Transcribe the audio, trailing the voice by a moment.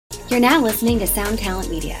You're now listening to Sound Talent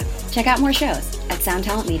Media. Check out more shows at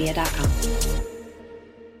soundtalentmedia.com.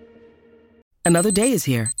 Another day is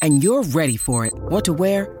here, and you're ready for it. What to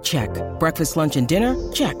wear? Check. Breakfast, lunch, and dinner?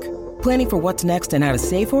 Check. Planning for what's next and how to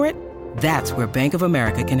save for it? That's where Bank of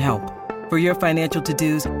America can help. For your financial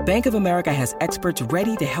to-dos, Bank of America has experts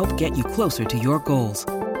ready to help get you closer to your goals.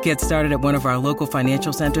 Get started at one of our local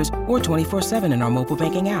financial centers or 24/7 in our mobile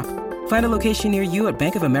banking app. Find a location near you at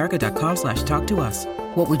bankofamerica.com/talktous.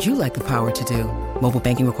 What would you like the power to do? Mobile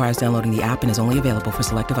banking requires downloading the app and is only available for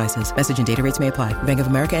select devices. Message and data rates may apply. Bank of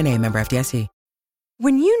America N.A., member FDIC.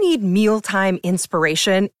 When you need mealtime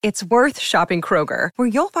inspiration, it's worth shopping Kroger, where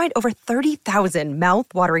you'll find over 30,000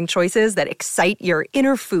 mouth-watering choices that excite your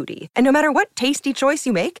inner foodie. And no matter what tasty choice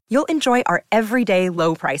you make, you'll enjoy our everyday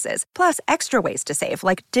low prices, plus extra ways to save,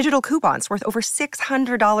 like digital coupons worth over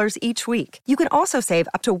 $600 each week. You can also save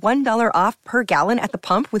up to $1 off per gallon at the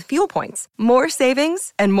pump with fuel points. More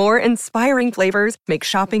savings and more inspiring flavors make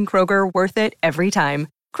shopping Kroger worth it every time.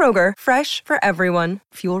 Kroger, fresh for everyone.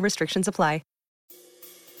 Fuel restrictions apply.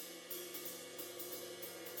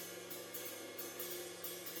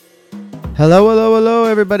 Hello,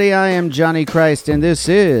 everybody. I am Johnny Christ, and this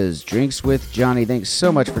is Drinks with Johnny. Thanks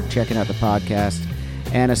so much for checking out the podcast,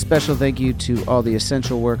 and a special thank you to all the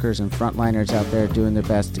essential workers and frontliners out there doing their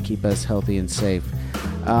best to keep us healthy and safe.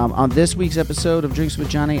 On this week's episode of Drinks with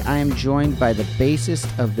Johnny, I am joined by the bassist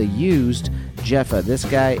of The Used, Jeffa. This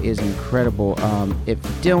guy is incredible. If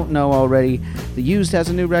you don't know already, The Used has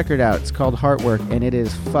a new record out. It's called Heartwork, and it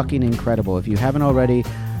is fucking incredible. If you haven't already,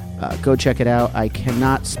 go check it out. I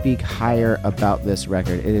cannot speak higher about this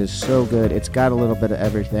record. It is so good. It's got a little bit of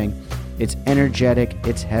everything. It's energetic,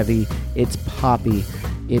 it's heavy, it's poppy,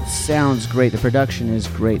 it sounds great, the production is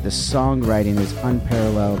great, the songwriting is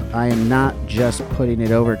unparalleled. I am not just putting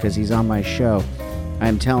it over because he's on my show.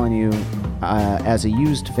 I'm telling you, as a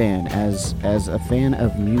Used fan, as a fan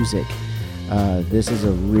of music, this is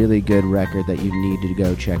a really good record that you need to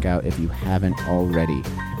go check out if you haven't already.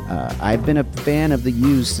 I've been a fan of The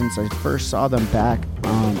Used since I first saw them back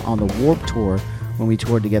on the Warped Tour when we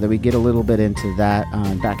toured together. We get a little bit into that.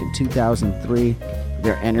 Back in 2003,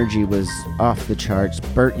 their energy was off the charts.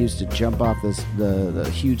 Bert used to jump off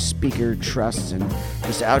the huge speaker truss and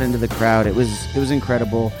just out into the crowd. It was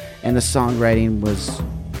incredible, and the songwriting was,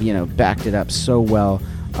 backed it up so well.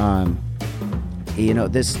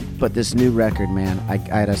 This new record, man, I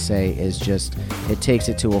gotta say, is just, it takes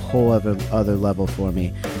it to a whole other level for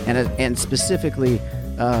me. And specifically,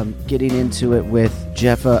 getting into it with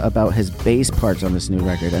Jeffa about his bass parts on this new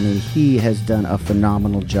record. I mean, he has done a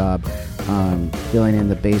phenomenal job filling in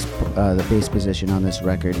the bass position on this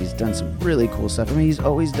record. He's done some really cool stuff. I mean, he's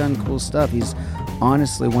always done cool stuff. He's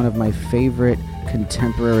honestly one of my favorite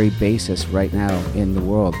contemporary bassists right now in the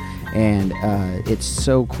world. And it's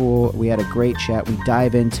so cool. We had a great chat. We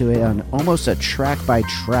dive into it on almost a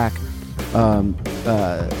track-by-track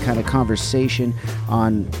kind of conversation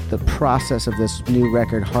on the process of this new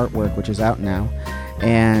record, Heartwork, which is out now.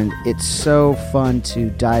 And it's so fun to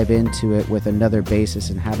dive into it with another bassist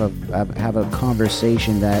and have a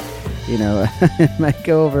conversation that, might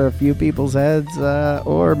go over a few people's heads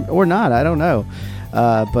or not. I don't know.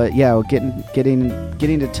 But yeah, getting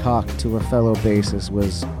to talk to a fellow bassist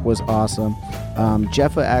was awesome.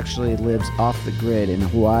 Jeffa actually lives off the grid in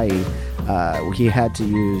Hawaii. He had to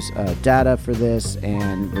use data for this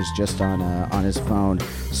and was just on his phone,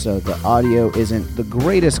 so the audio isn't the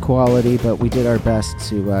greatest quality, but we did our best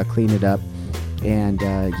to clean it up. And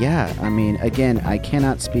I mean, again, I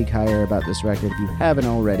cannot speak higher about this record. If you haven't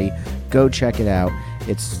already, go check it out.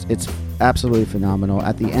 It's absolutely phenomenal.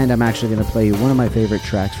 At the end, I'm actually going to play you one of my favorite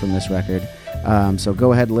tracks from this record. So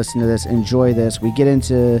go ahead and listen to this. Enjoy this. We get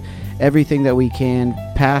into everything that we can,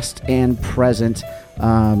 past and present.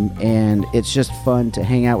 And it's just fun to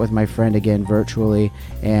hang out with my friend again virtually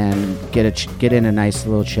and get in a nice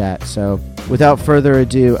little chat. So without further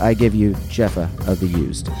ado, I give you Jeffa of The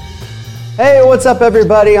Used. Hey, what's up,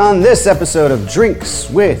 everybody? On this episode of Drinks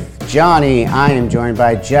with Johnny, I am joined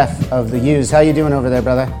by Jeff of The Used. How you doing over there,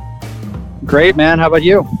 brother? Great, man. How about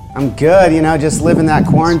you? I'm good. Just living that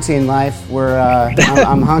quarantine life.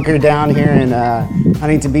 I'm hunkered down here in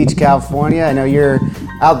Huntington Beach, California. I know you're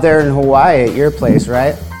out there in Hawaii at your place,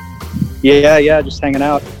 right? Yeah, just hanging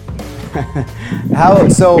out.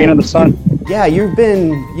 So being in the sun. Yeah, you've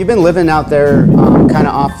been living out there, kind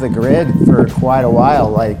of off the grid for quite a while.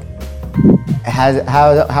 Like,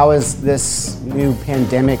 how has this new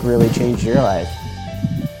pandemic really changed your life?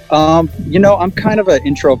 I'm kind of an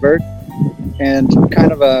introvert, and I'm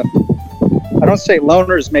kind of I don't say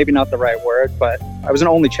loner is maybe not the right word, but I was an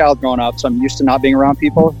only child growing up, so I'm used to not being around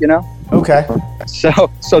people, Okay.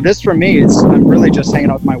 So this for me is I'm really just hanging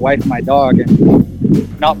out with my wife and my dog,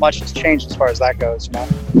 and not much has changed as far as that goes. You know?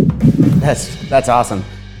 That's awesome.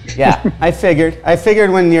 Yeah, I figured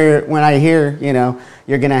when I hear, you know,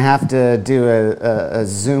 you're gonna have to do a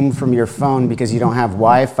Zoom from your phone because you don't have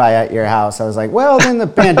Wi-Fi at your house. I was like, well, then the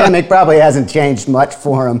pandemic probably hasn't changed much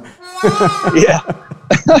for him. Yeah.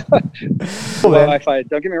 Wi-Fi.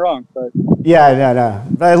 Don't get me wrong, but yeah, no.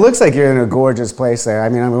 But it looks like you're in a gorgeous place there. I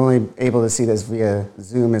mean, I'm only able to see this via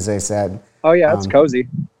Zoom, as they said. Oh yeah, it's cozy.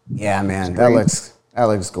 Yeah, man, that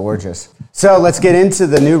looks gorgeous. So let's get into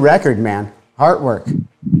the new record, man. Heartwork.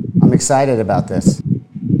 I'm excited about this.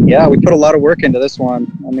 Yeah, we put a lot of work into this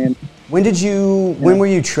one. I mean, when were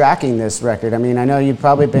you tracking this record? I mean, I know you've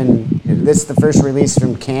probably this is the first release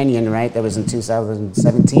from Canyon, right? That was in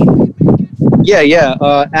 2017. Yeah.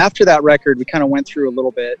 After that record, we kind of went through a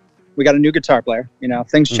little bit. We got a new guitar player, you know,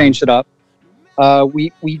 things changed it up. I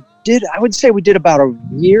would say we did about a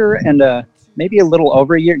year and maybe a little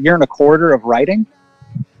over a year and a quarter of writing.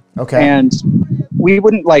 Okay. And we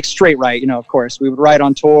wouldn't like straight write, you know, of course. We would write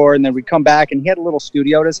on tour and then we'd come back, and he had a little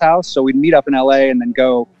studio at his house. So we'd meet up in LA and then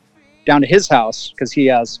go down to his house because he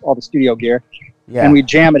has all the studio gear. Yeah. And we'd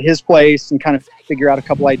jam at his place and kind of figure out a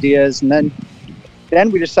couple ideas. And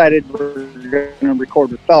then we decided we're going to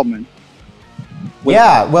record with Feldman.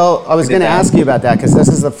 Yeah, well, I was going to ask you about that because this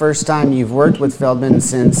is the first time you've worked with Feldman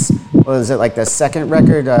since, what was it, like the second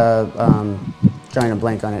record? Trying to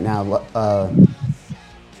blank on it now.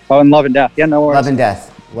 And Love and Death. Yeah, no worries.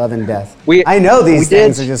 Love and Death. I know these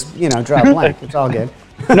things are just, you know, draw a blank. It's all good.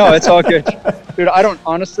 No, it's all good. Dude, I don't,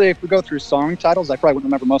 honestly, if we go through song titles, I probably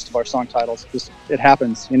wouldn't remember most of our song titles. Just, it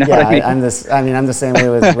happens, you know what I mean? I'm the same way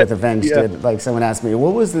with Avenged. Yeah. Like, someone asked me,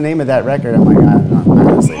 what was the name of that record? I'm like, I don't know.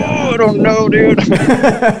 I honestly don't know. I don't know, dude.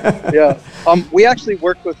 Yeah. We actually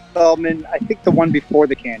worked with Feldman, I think the one before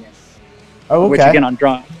the Canyon. Oh, okay. Which, again, I'm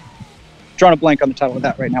drawing a blank on the title of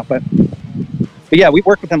that right now. But yeah, we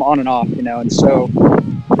worked with him on and off, you know, and so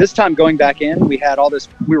this time going back in, we had all this,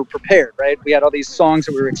 we were prepared, right? We had all these songs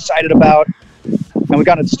that we were excited about, and we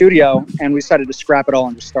got in the studio and we decided to scrap it all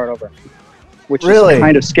and just start over, which is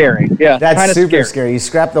kind of scary. Yeah, that's super scary. You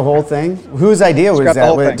scrapped the whole thing? Whose idea was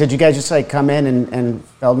that? Did you guys just like come in and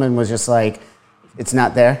Feldman was just like, it's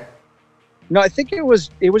not there? No, I think it was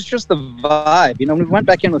just the vibe. You know, when we went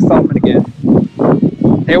back in with Feldman again,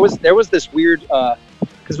 there was this weird,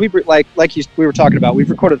 because we were talking about, we've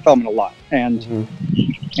recorded Feldman a lot, and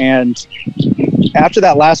after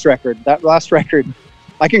that last record,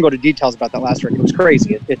 I can go to details about that last record. It was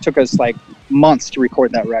crazy. It took us like months to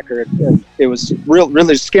record that record. It was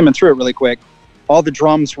really skimming through it really quick. All the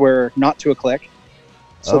drums were not to a click,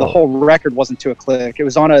 so the whole record wasn't to a click. It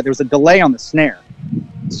was there was a delay on the snare,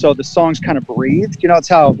 so the songs kind of breathed. You know, that's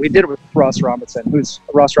how we did it with Ross Robinson.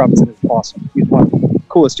 Ross Robinson is awesome. He's one of the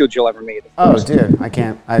coolest dudes you'll ever meet. Oh, dude,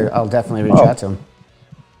 I'll definitely reach out to him.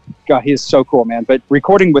 God, he is so cool, man. But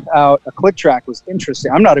recording without a click track was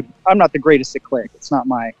interesting. I'm not the greatest at click. It's not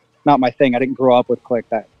my thing. I didn't grow up with click,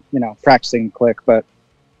 that, you know, practicing click. But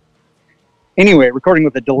anyway, recording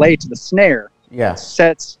with a delay to the snare,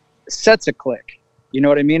 sets a click. You know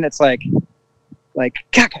what I mean? It's like you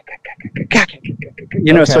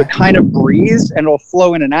know, so it kind of breathes and it'll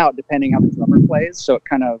flow in and out depending how the drummer plays. So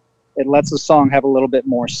it lets the song have a little bit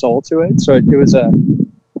more soul to it. So it was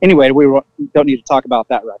anyway, we don't need to talk about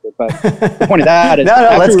that record, but the point of that is... no,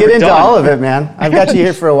 let's get into all of it, man. I've got you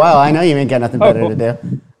here for a while. I know you ain't got nothing better to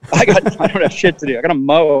do. I don't have shit to do. I got to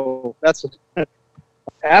mow.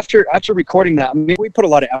 After recording that, I mean, we put a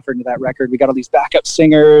lot of effort into that record. We got all these backup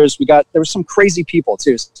singers. There were some crazy people,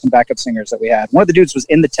 too, some backup singers that we had. One of the dudes was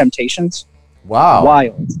in the Temptations. Wow.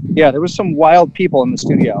 Wild. Yeah, there was some wild people in the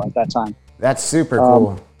studio at that time. That's super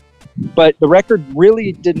cool. But the record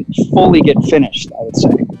really didn't fully get finished, I would say.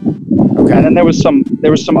 Okay. And then there was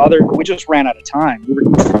some other, we just ran out of time. We were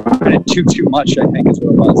trying to do too much, I think is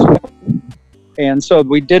what it was. And so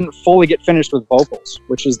we didn't fully get finished with vocals,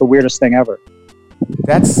 which is the weirdest thing ever.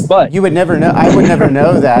 But you would never know. I would never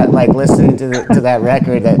know that, like, listening to that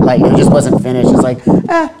record, that like it just wasn't finished. It's like,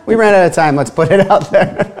 we ran out of time. Let's put it out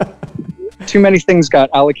there. Too many things got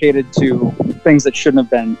allocated to things that shouldn't have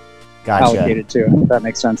been allocated to. If that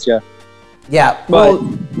makes sense. Yeah. Yeah. Well,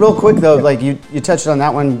 real quick though, like you touched on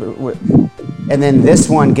that one, and then this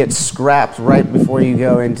one gets scrapped right before you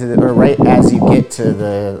go into or right as you get to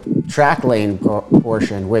the track lane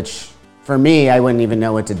portion, which for me, I wouldn't even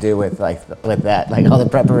know what to do with that, like all the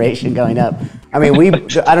preparation going up. I mean,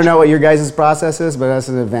 I don't know what your guys' process is, but us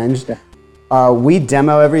as Avenged, we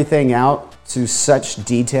demo everything out to such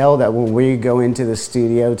detail that when we go into the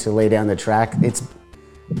studio to lay down the track,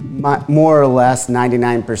 more or less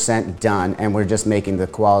 99% done, and we're just making the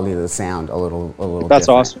quality of the sound a little That's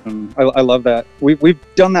different. awesome. I love that. We've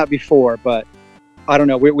done that before, but I don't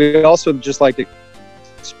know. We also just like to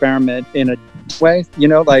experiment in a way,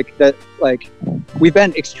 like that. Like we've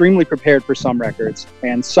been extremely prepared for some records,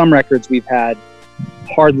 and some records we've had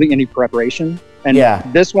hardly any preparation. And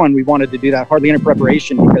this one we wanted to do that hardly any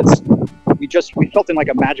preparation because we felt in like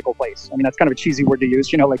a magical place. I mean, that's kind of a cheesy word to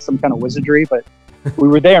use, like some kind of wizardry, but we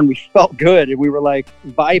were there and we felt good and we were like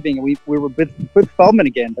vibing, and we were with Feldman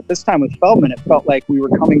again, but this time with Feldman, it felt like we were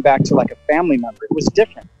coming back to like a family member. It was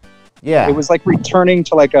different. Yeah. It was like returning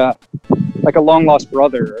to like a long lost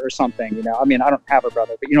brother or something, I mean, I don't have a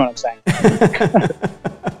brother, but you know what I'm saying?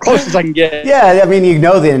 Close as I can get. Yeah, I mean,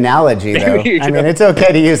 the analogy though. I mean, it's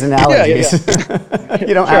okay to use analogies. Yeah.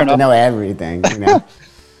 You don't have to know everything,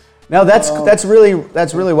 No, that's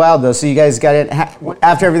really wild though. So you guys got it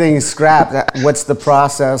after everything is scrapped. What's the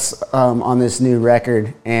process on this new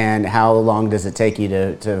record, and how long does it take you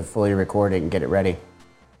to fully record it and get it ready?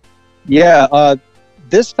 Yeah,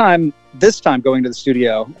 this time going to the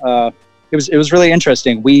studio, it was really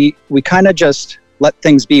interesting. We kind of just let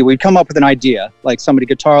things be. We'd come up with an idea, like somebody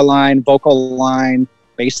guitar line, vocal line,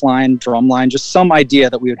 bass line, drum line, just some idea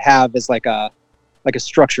that we would have as like a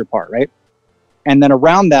structure part, right? And then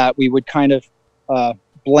around that, we would kind of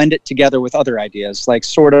blend it together with other ideas, like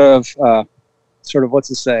sort of what's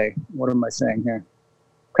to say? What am I saying here?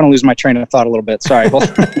 I'm kind of losing my train of thought a little bit. Sorry.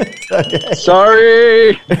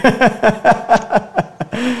 Sorry.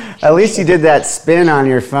 At least you did that spin on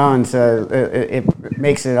your phone, so it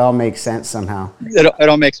makes it all make sense somehow. It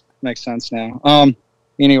all makes sense now.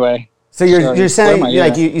 Anyway. So you're saying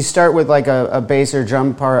like you start with like a bass or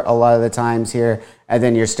drum part a lot of the times here, and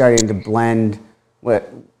then you're starting to blend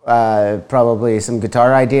what probably some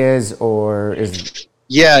guitar ideas, or is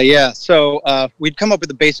so we'd come up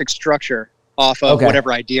with a basic structure off of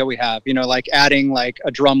whatever idea we have, like adding like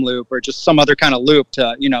a drum loop or just some other kind of loop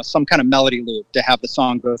to some kind of melody loop to have the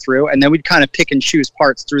song go through, and then we'd kind of pick and choose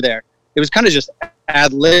parts through there. It was kind of just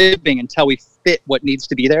ad-libbing until we fit what needs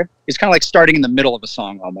to be there. It's kind of like starting in the middle of a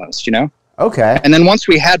song almost, Okay. And then once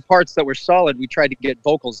we had parts that were solid, we tried to get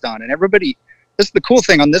vocals done, and everybody. This is the cool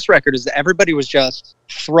thing on this record, is that everybody was just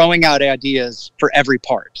throwing out ideas for every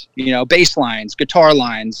part, bass lines, guitar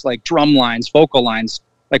lines, like drum lines, vocal lines,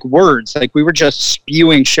 like words. Like we were just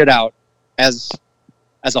spewing shit out as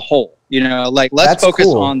a whole, like let's That's focus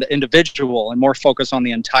cool. on the individual and more focus on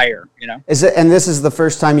the entire, Is it? And this is the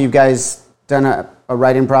first time you guys done a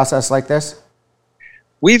writing process like this?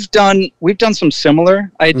 We've done some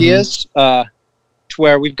similar ideas, to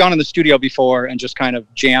where we've gone in the studio before and just kind of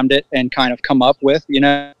jammed it and kind of come up with,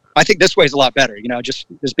 I think this way is a lot better, just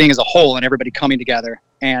being as a whole and everybody coming together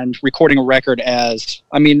and recording a record as,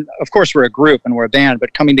 I mean, of course we're a group and we're a band,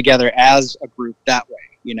 but coming together as a group that way,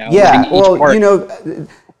 Yeah, well,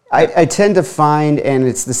 I tend to find, and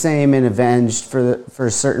it's the same in Avenged for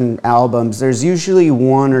certain albums, there's usually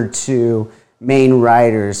one or two main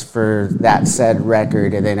writers for that said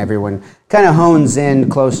record, and then everyone kind of hones in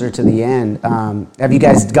closer to the end. Have you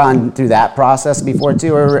guys gone through that process before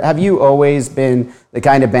too, or have you always been the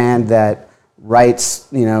kind of band that writes,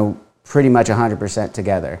 pretty much 100%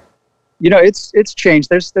 together? It's changed.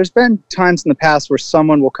 There's been times in the past where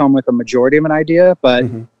someone will come with a majority of an idea, but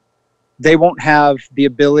they won't have the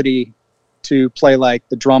ability to play like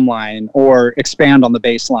the drum line or expand on the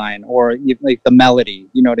bass line or like the melody,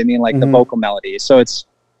 you know what I mean? Like the vocal melody. So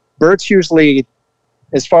Bert's usually,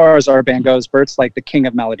 as far as our band goes, Bert's like the king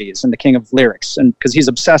of melodies and the king of lyrics, and because he's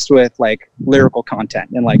obsessed with like lyrical content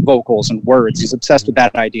and like vocals and words. He's obsessed with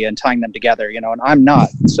that idea and tying them together, and I'm not.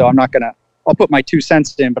 So I'll put my 2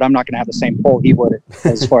 cents in, but I'm not going to have the same pull he would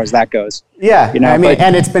as far as that goes. Yeah,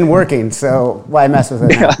 and it's been working, so why mess with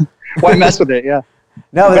it now? Why mess with it? Yeah.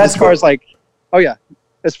 No, but that's as far as like,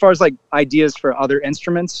 as far as like ideas for other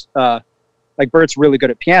instruments, like Bert's really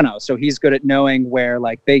good at piano, so he's good at knowing where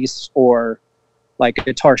like bass or like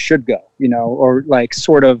guitar should go, or like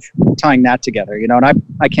sort of tying that together, and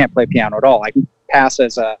I can't play piano at all. I can pass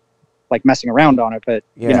as a like messing around on it, but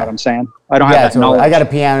you know what I'm saying? I don't have that knowledge. I got a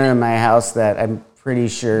piano in my house that I'm pretty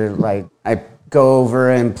sure like I go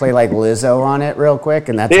over and play like Lizzo on it real quick,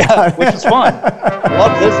 and that's which is fun. I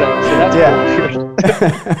love Lizzo, so that's cool.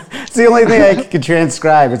 It's the only thing I can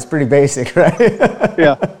transcribe. It's pretty basic, right?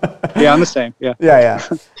 yeah, I'm the same. Yeah.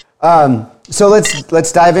 So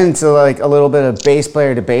let's dive into like a little bit of bass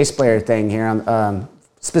player to bass player thing here on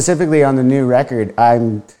specifically on the new record.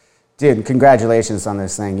 Dude, congratulations on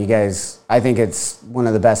this thing. You guys, I think it's one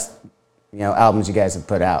of the best, albums you guys have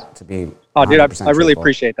put out, to be. Oh, dude, I really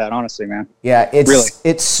appreciate that, honestly, man. Yeah,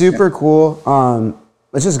 it's super cool.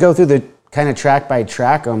 let's just go through the kind of track by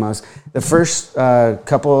track almost. The first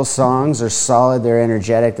couple of songs are solid. They're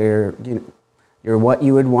energetic. You're what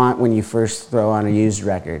you would want when you first throw on a used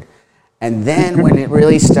record. And then when it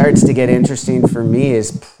really starts to get interesting for me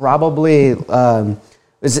is probably,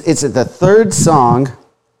 it's the third song.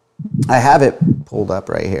 I have it pulled up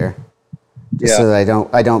right here, just so that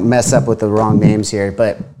I don't mess up with the wrong names here.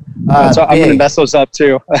 But so I'm going to mess those up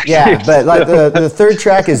too. Yeah, but like the third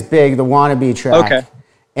track is Big, the Wannabe track. Okay.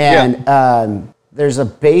 And there's a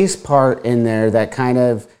bass part in there that kind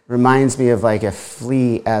of reminds me of like a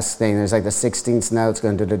Flea-esque thing. There's like the 16th notes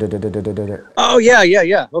going da-da-da-da-da-da-da. Oh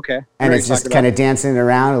yeah. Okay. And it's just kind of dancing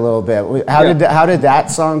around a little bit. How did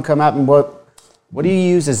that song come up, and what do you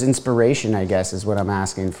use as inspiration, I guess, is what I'm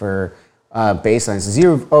asking for bass lines? Because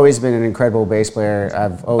you've always been an incredible bass player.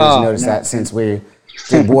 I've always noticed that since we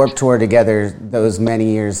did Warped Tour together those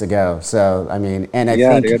many years ago. So, I mean, and I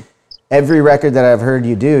think every record that I've heard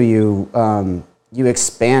you do, you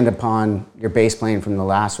expand upon your bass playing from the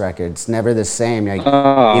last record. It's never the same. Like,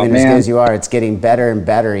 even as good as you are, it's getting better and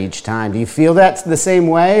better each time. Do you feel that's the same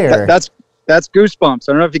way? Or? That's goosebumps.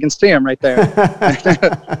 I don't know if you can see them right there.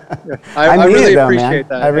 I really appreciate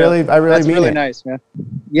that. I really that's mean really it. Nice, man.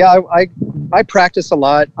 Yeah, I practice a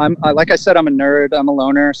lot. Like I said, I'm a nerd. I'm a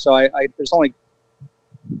loner. So there's only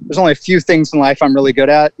a few things in life I'm really good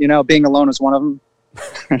at. You know, being alone is one of them.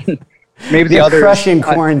 Maybe the other crushing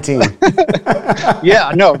quarantine.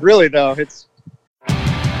 Yeah, no, really though.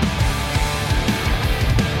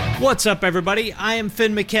 What's up, everybody? I am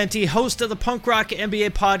Finn McKenty, host of the Punk Rock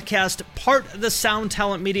MBA podcast, part of the Sound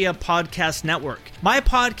Talent Media podcast network. My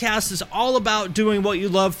podcast is all about doing what you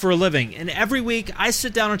love for a living, and every week I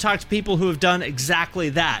sit down and talk to people who have done exactly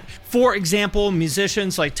that. For example,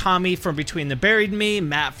 musicians like Tommy from Between the Buried and Me,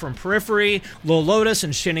 Matt from Periphery, Lil Lotus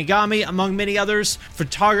and Shinigami, among many others,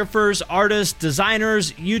 photographers, artists,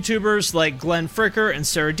 designers, YouTubers like Glenn Fricker and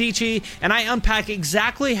Sarah Dici, and I unpack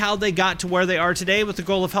exactly how they got to where they are today with the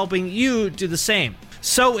goal of helping you do the same.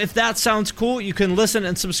 So if that sounds cool, you can listen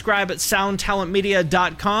and subscribe at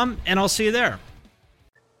soundtalentmedia.com, and I'll see you there.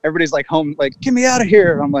 Everybody's like home, like, get me out of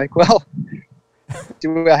here. I'm like, well,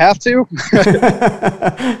 do I have to?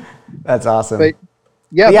 That's awesome. But,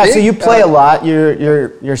 so you play a lot.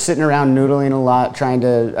 You're sitting around noodling a lot, trying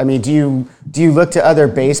to. I mean, do you look to other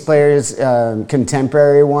bass players,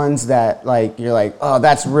 contemporary ones that like you're like, oh,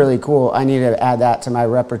 that's really cool. I need to add that to my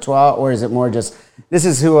repertoire, or is it more just this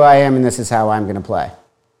is who I am and this is how I'm going to play?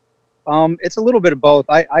 It's a little bit of both.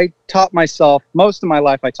 I taught myself most of my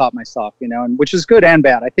life. I taught myself, you know, and which is good and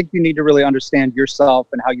bad. I think you need to really understand yourself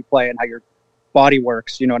and how you play and how your body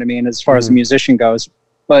works. You know what I mean, as far as a musician goes.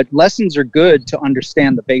 But lessons are good to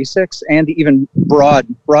understand the basics and to even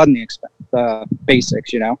broaden the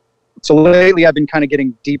basics, you know. So lately I've been kind of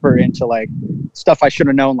getting deeper into like stuff I should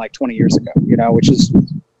have known like 20 years ago, you know, which is,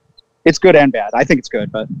 it's good and bad. I think it's good,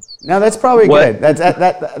 but no, that's probably good.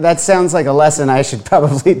 That sounds like a lesson I should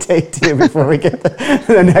probably take to before we get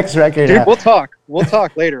the next record. Dude, we'll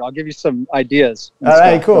talk later. I'll give you some ideas. All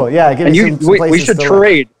right, cool. Yeah, give me some we should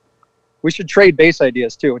trade. We should trade bass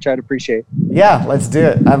ideas too, which I'd appreciate. Yeah, let's do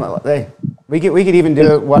it. We could even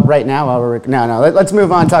do it right now while we're let's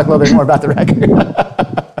move on and talk a little bit more about the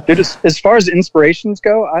record. Dude, as far as inspirations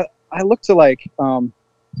go, I look to like a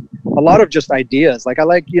lot of just ideas. Like I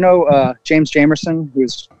like, James Jamerson,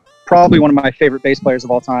 who's probably one of my favorite bass players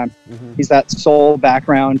of all time. Mm-hmm. He's that soul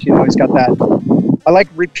background, he's got that. I like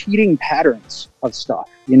repeating patterns of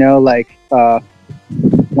stuff, like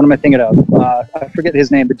what am I thinking of? I forget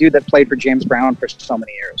his name, the dude that played for James Brown for so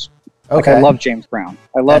many years. Okay. Like, I love James Brown.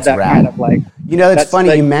 I love that kind of like. It's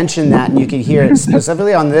funny you mentioned that, and you can hear it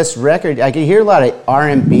specifically on this record. I can hear a lot of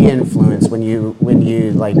R&B influence when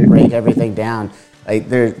you like break everything down. Like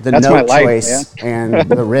the note choice and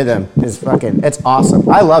the rhythm is it's awesome.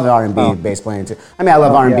 I love R&B bass playing too. I mean, I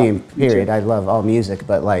love R&B period. I love all music,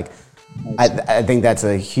 but like, I think that's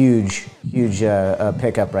a huge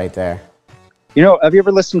pickup right there. Have you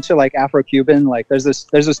ever listened to like Afro-Cuban? Like there's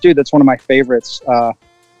this dude that's one of my favorites.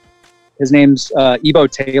 His name's Ebo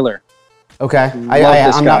Taylor. Okay,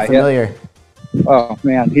 I'm not familiar. Yeah. Oh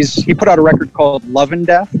man, he put out a record called Love and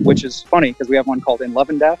Death, which is funny because we have one called In Love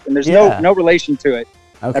and Death, and there's no relation to it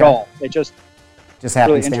at all. It just happens.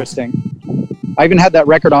 Really interesting. I even had that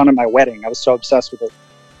record on at my wedding. I was so obsessed with it.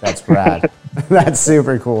 That's rad. That's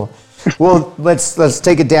super cool. Well, let's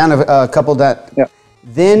take it down a couple that. Yeah.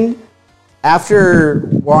 Then after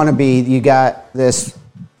Wannabe, you got this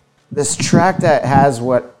track that has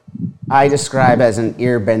what I describe as an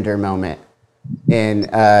earbender moment. And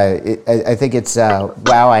I think it's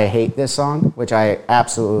Wow, I Hate This Song, which I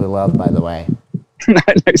absolutely love, by the way.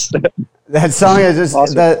 Nice. That song is just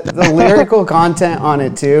Awesome. the lyrical content on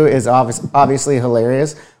it too is obviously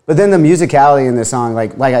hilarious. But then the musicality in the song,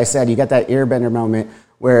 like I said, you got that earbender moment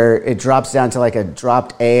where it drops down to like a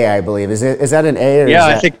dropped A, I believe. Is that an A? Or Yeah,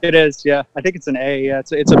 is I think it is. Yeah, I think it's an A. Yeah,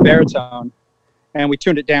 it's a baritone, and we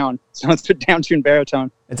tuned it down, so it's a down-tuned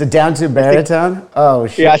baritone. it's a down to baritone? Oh,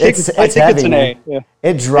 shit. Yeah, I think it's heavy, an man. A. Yeah.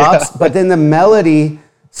 It drops, but then the melody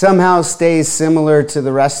somehow stays similar to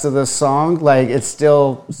the rest of the song. Like, it's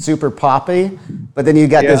still super poppy, but then you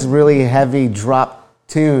got this really heavy drop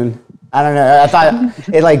tune. I don't know. I thought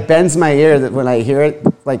it like bends my ear that when I hear it,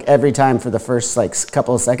 like every time for the first like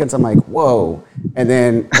couple of seconds, I'm like, whoa. And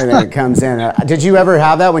then it comes in. Did you ever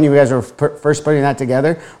have that when you guys were first putting that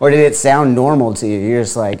together? Or did it sound normal to you? You're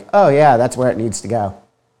just like, oh yeah, that's where it needs to go.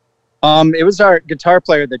 It was our guitar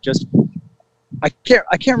player that just, I can't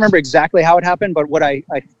remember exactly how it happened, but what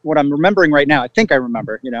I'm remembering right now, I think I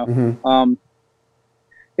remember,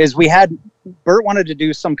 is Bert wanted to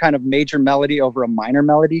do some kind of major melody over a minor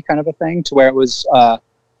melody kind of a thing, to where it was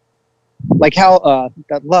like how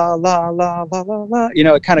that la la la la la la,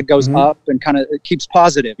 it kind of goes up and kind of it keeps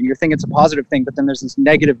positive, and you're thinking it's a positive thing, but then there's this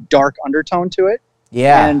negative dark undertone to it.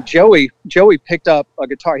 Yeah. And Joey picked up a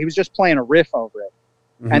guitar. He was just playing a riff over it.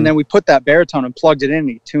 And then we put that baritone and plugged it in, and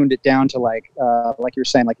he tuned it down to like you were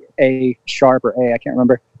saying, like A sharp or A, I can't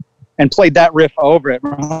remember, and played that riff over it.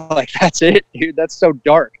 Like, that's it, dude. That's so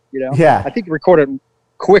dark, Yeah. I think he recorded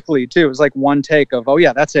quickly too. It was like one take of, oh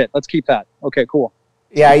yeah, that's it. Let's keep that. Okay, cool.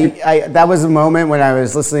 Yeah, that was a moment when I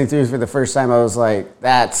was listening through for the first time. I was like,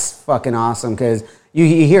 that's fucking awesome, because you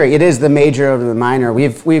hear it. It is the major over the minor.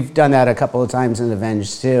 We've done that a couple of times in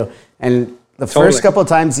Avenged too. And the first couple of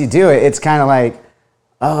times you do it, it's kind of like,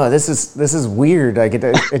 oh, this is weird. Like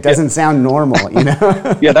it doesn't sound normal,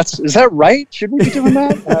 Yeah, is that right? Should we be doing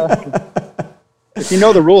that? If you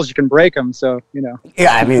know the rules, you can break them. So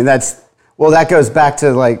Yeah, I mean that goes back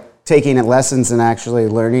to like taking lessons and actually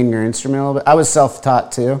learning your instrument a little bit. I was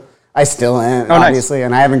self-taught too. I still am, obviously, nice.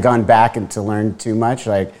 And I haven't gone back and to learn too much.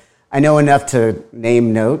 Like, I know enough to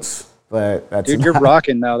name notes, but that's dude, you're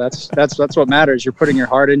rocking though. That's what matters. You're putting your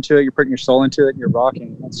heart into it. You're putting your soul into it. And you're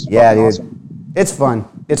rocking. That's dude. Awesome. It's fun.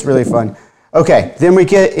 It's really fun. Okay, then we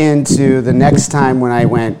get into the next time when I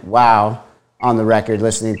went wow on the record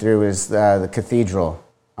listening through is the Cathedral.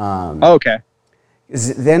 Okay.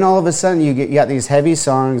 Then all of a sudden you got these heavy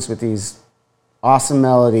songs with these awesome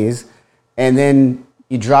melodies, and then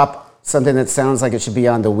you drop something that sounds like it should be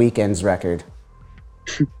on the Weeknd's record.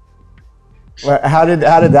 How did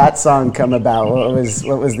that song come about? What was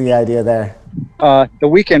the idea there? The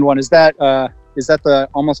Weeknd one, is that the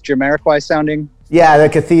almost Jamiroquai sounding? Yeah, the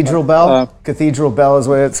Cathedral Bell. Cathedral Bell is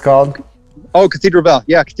what it's called. Oh, Cathedral Bell.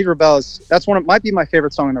 Yeah, Cathedral Bell might be my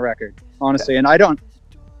favorite song on the record, honestly. And I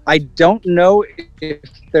don't know if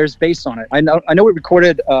there's bass on it. I know we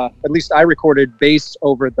recorded, at least I recorded bass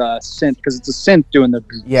over the synth, because it's a synth doing the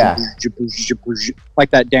like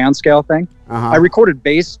that down scale thing. I recorded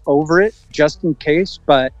bass over it just in case,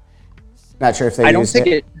 but not sure if they I don't think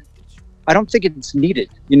it's needed.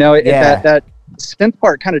 That synth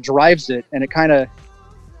part kind of drives it, and it kind of,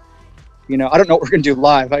 I don't know what we're gonna do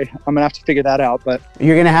live. I'm gonna have to figure that out. But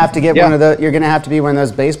you're gonna have to get you're gonna have to be one of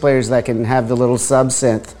those bass players that can have the little sub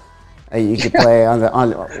synth you could play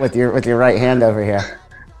with your right hand over here.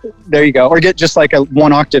 There you go. Or get just like a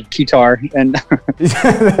 1 octave guitar and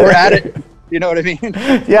or add it. You know what I mean?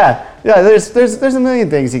 Yeah. There's a million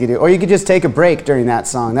things you could do, or you could just take a break during that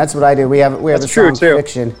song. That's what I do. We have a song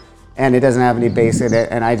Fiction, and it doesn't have any bass in it,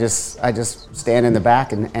 and I just stand in the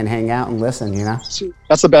back and hang out and listen.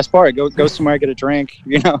 That's the best part. Go somewhere, get a drink.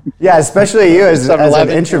 Yeah, especially you as an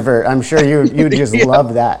introvert. I'm sure you just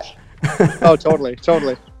love that. Oh, totally.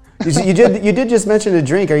 You did just mention a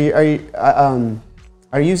drink.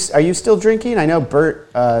 Are you still drinking? I know Bert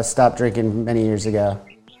stopped drinking many years ago.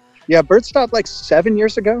 Yeah, Bert stopped like 7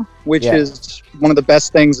 years ago, which is one of the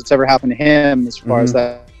best things that's ever happened to him as far as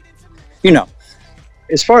that.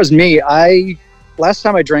 As far as me, last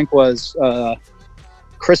time I drank was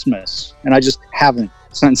Christmas, and I just haven't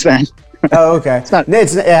since then. Oh, okay.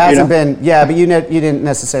 It hasn't been. Yeah, but you didn't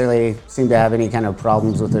necessarily seem to have any kind of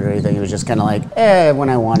problems with it or anything. It was just kind of like, when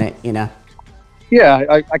I want it,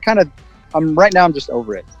 Yeah, right now I'm just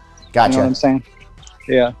over it. Gotcha. You know what I'm saying?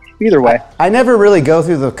 Yeah. Either way, I never really go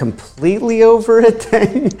through the completely over it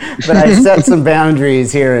thing, but I set some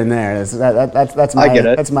boundaries here and there. That's my, I get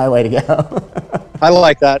it. That's my way to go. I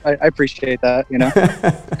like that. I appreciate that.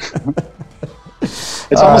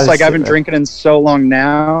 It's almost like I've been drinking in so long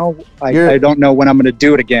now. I don't know when I'm going to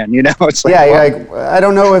do it again. It's like, I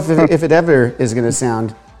don't know if it ever is going to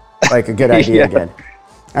sound like a good idea again.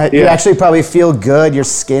 You actually probably feel good. Your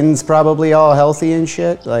skin's probably all healthy and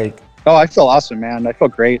shit. Like, oh, I feel awesome, man. I feel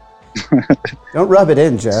great. Don't rub it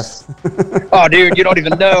in, Jeff. Oh, dude, you don't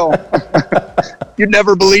even know. You'd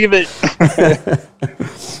never believe it.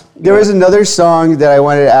 There was another song that I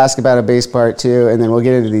wanted to ask about a bass part too, and then we'll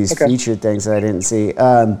get into these featured things that I didn't see.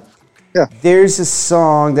 There's a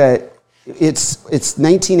song that it's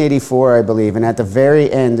 1984, I believe, and at the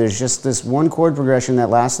very end, there's just this one chord progression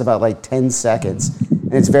that lasts about like 10 seconds,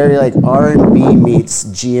 and it's very like R&B meets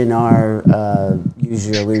GNR Use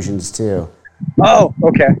Your Illusions too. Oh,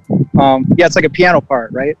 okay. Yeah, it's like a piano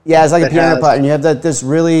part, right? Yeah, it's like a piano part, and you have this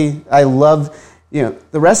really. I love.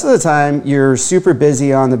 The rest of the time you're super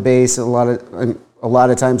busy on the bass. A lot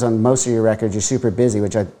of times on most of your records you're super busy,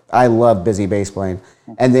 which I love busy bass playing.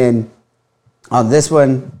 And then on this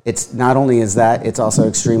one, it's not only is that, it's also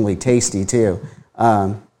extremely tasty too.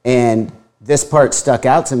 And this part stuck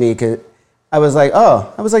out to me because I was like,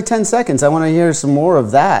 oh, that was like 10 seconds. I want to hear some more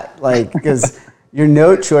of that, like because your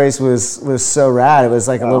note choice was so rad. It was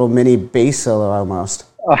like a little mini bass solo almost.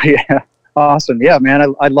 Oh yeah, awesome. Yeah,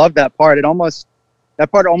 man, I love that part.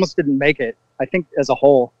 That part almost didn't make it, I think, as a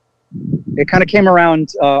whole. It kind of came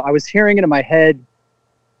around, I was hearing it in my head,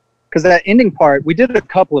 because that ending part, we did a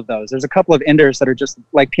couple of those. There's a couple of enders that are just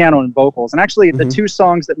like piano and vocals. And actually, the two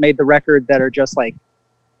songs that made the record that are just like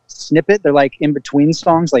snippet, they're like in-between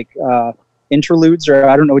songs, like interludes, or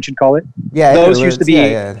I don't know what you'd call it. Yeah, those used to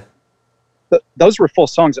be, those were full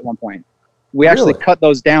songs at one point. We actually cut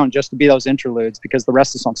those down just to be those interludes because the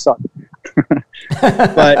rest of the song sucked.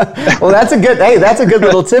 But well, that's a good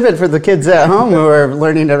little tidbit for the kids at home who are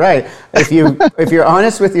learning to write. If you're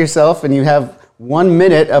honest with yourself and you have 1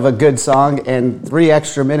 minute of a good song and 3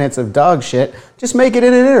 extra minutes of dog shit, just make it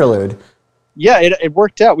an interlude. Yeah, it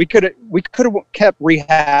worked out. We could have kept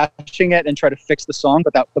rehashing it and try to fix the song,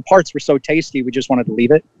 but the parts were so tasty, we just wanted to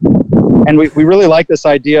leave it. And we really like this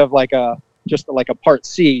idea of like just like a part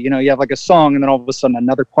C. You have like a song and then all of a sudden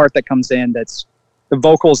another part that comes in that's the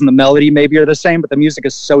vocals and the melody maybe are the same, but the music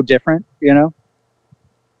is so different,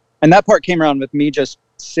 And that part came around with me just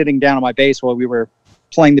sitting down on my bass while we were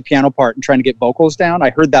playing the piano part and trying to get vocals down. I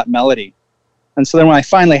heard that melody. And so then when I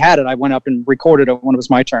finally had it, I went up and recorded it when it was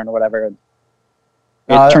my turn or whatever. And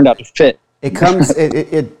it turned out to fit. It comes,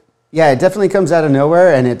 it definitely comes out of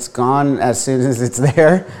nowhere and it's gone as soon as it's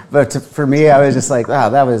there. But for me, I was just like, wow,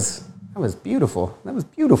 that was beautiful. That was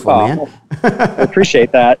beautiful, man. I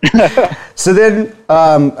appreciate that. So then,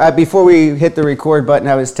 before we hit the record button,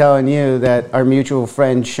 I was telling you that our mutual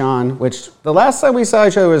friend, Sean, which the last time we saw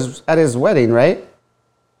each other was at his wedding, right?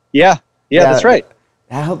 Yeah, that's right.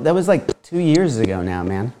 That was like 2 years ago now,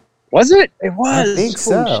 man. Was it? It was. I think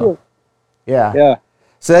so. Shit. Yeah.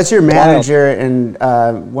 So that's your manager and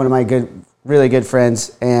one of my really good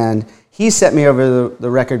friends, and he sent me over the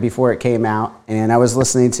record before it came out, and I was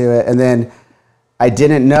listening to it, and then I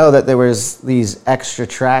didn't know that there was these extra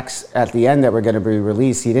tracks at the end that were going to be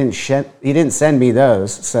released. He didn't send me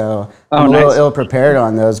those, so I'm a little ill-prepared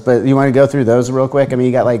on those, but you want to go through those real quick? I mean,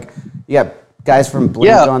 you got guys from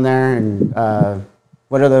Blink on there, and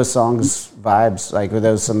what are those songs vibes? Like, were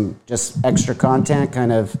those some just extra content,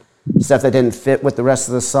 kind of stuff that didn't fit with the rest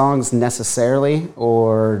of the songs necessarily,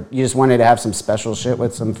 or you just wanted to have some special shit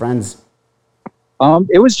with some friends?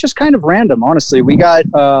 It was just kind of random, honestly. We got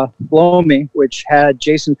Blow Me, which had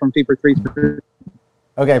Jason from Fever 3.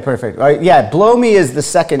 Okay, perfect. Blow Me is the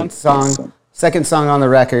second song on the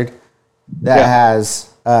record that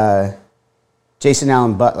has Jason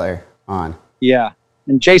Allen Butler on. Yeah,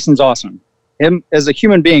 and Jason's awesome. Him as a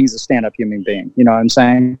human being, he's a stand-up human being. You know what I'm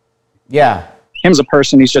saying? Yeah. Him as a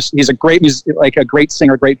person, he's a great a great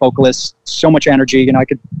singer, great vocalist, so much energy. I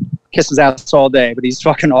could kiss his ass all day, but he's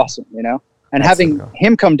fucking awesome, And having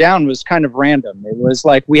him come down was kind of random. It was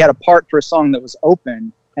like we had a part for a song that was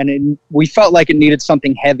open, and we felt like it needed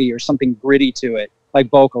something heavy or something gritty to it, like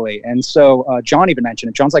vocally. And so John even mentioned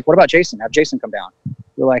it. John's like, "What about Jason? Have Jason come down."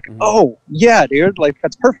 We're like, "Oh yeah, dude! Like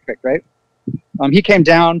that's perfect, right?" He came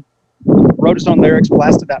down, wrote his own lyrics,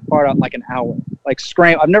 blasted that part out in like an hour, like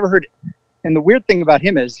scream. I've never heard. And the weird thing about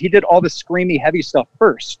him is he did all the screamy, heavy stuff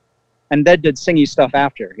first, and then did singy stuff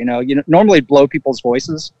after. Normally it'd blow people's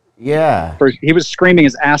voices. Yeah. He was screaming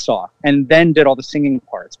his ass off, and then did all the singing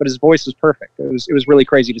parts. But his voice was perfect. It was really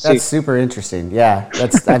crazy to see. That's super interesting. Yeah,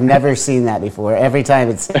 I've never seen that before. Every time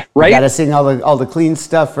it's right. You got to sing all the clean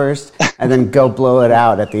stuff first, and then go blow it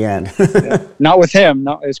out at the end. Yeah. Not with him.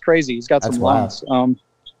 No, it's crazy. He's got some lines.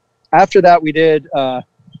 After that, we did.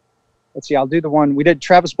 Let's see. I'll do the one we did.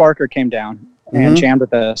 Travis Barker came down and jammed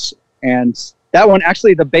with us, and That one,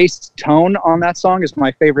 actually, the bass tone on that song is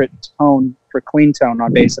my favorite tone for clean tone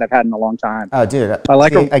on bass that I've had in a long time. Oh, dude. I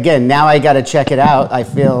like again, now I got to check it out. I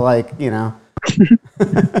feel like, you know.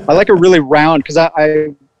 I like a really round, because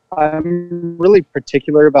I'm really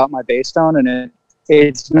particular about my bass tone, and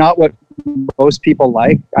it's not what most people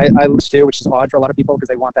like. I listen to, which is odd for a lot of people, because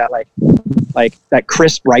they want that like that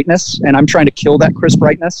crisp brightness, and I'm trying to kill that crisp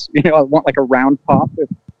brightness. You know, I want like a round pop.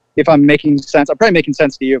 If I'm making sense, I'm probably making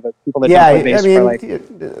sense to you, but people that don't play bass are like,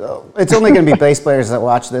 it's only going to be bass players that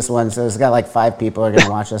watch this one, so it's got like 5 people are going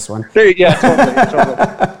to watch this one. Yeah, totally.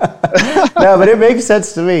 No, but it makes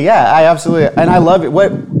sense to me. Yeah, I absolutely, and I love it.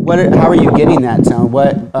 How are you getting that tone?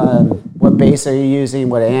 What bass are you using?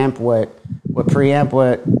 What amp? What preamp?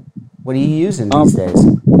 What are you using these days?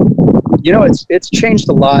 You know, it's changed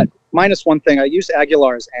a lot. Minus one thing, I use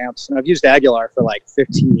Aguilar's amps, and I've used Aguilar for like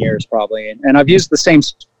 15 years probably, and I've used the same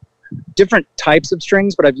different types of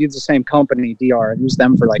strings, but I've used the same company, DR. I've used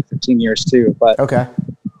them for like 15 years too. But okay,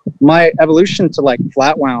 my evolution to like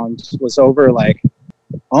flat wound was over like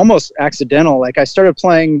almost accidental. Like I started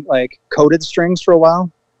playing like coated strings for a while,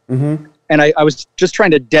 mm-hmm. and I was just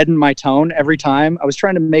trying to deaden my tone every time. I was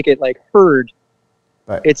trying to make it like heard.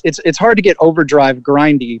 But it's hard to get overdrive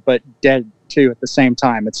grindy, but dead too at the same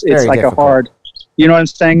time. It's like difficult. A hard, you know what I'm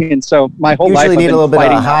saying? And so my whole life, usually need a little bit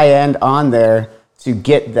of a high that. End on there to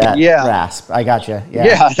get that rasp. I gotcha.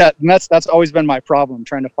 Yeah. That's always been my problem,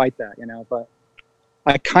 trying to fight that, you know, but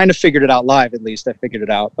I kind of figured it out live. At least I figured it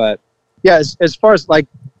out. But yeah, as far as like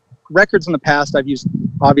records in the past, I've used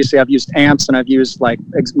amps, and I've used like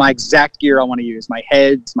my exact gear I want to use, my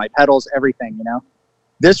heads, my pedals, everything, you know.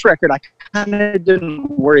 This record, I kind of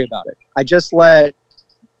didn't worry about it. I just let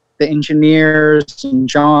the engineers and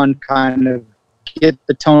John kind of get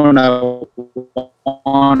the tone I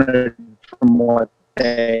wanted from what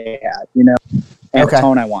they had, you know, and the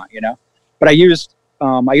tone I want, you know. But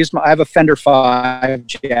I have a Fender 5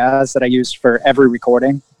 Jazz that I use for every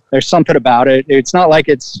recording. There's something about it. It's not like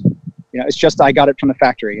it's, you know, it's just I got it from the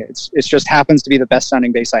factory. It's just happens to be the best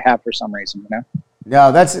sounding bass I have for some reason, you know.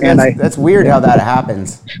 No, that's weird how that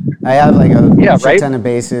happens. I have like a shit ton of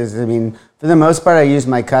basses. I mean, for the most part, I use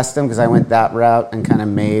my custom because I went that route and kind of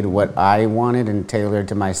made what I wanted and tailored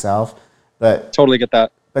to myself. But totally get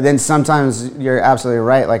that. But then sometimes you're absolutely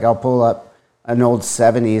right. Like I'll pull up an old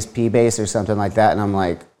 70s P bass or something like that, and I'm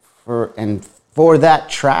like, for that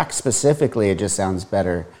track specifically, it just sounds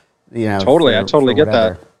better. You know. Totally, I totally get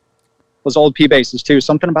that. Those old P basses too.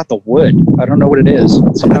 Something about the wood. I don't know what it is.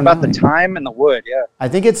 Something about the time and the wood. Yeah. I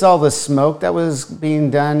think it's all the smoke that was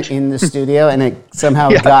being done in the studio, and it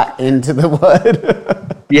somehow got into the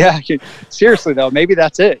wood. Yeah. Seriously though, maybe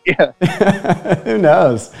that's it. Yeah. Who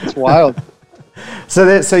knows? It's wild. So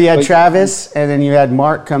you had Travis, and then you had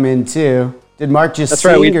Mark come in too. Did Mark just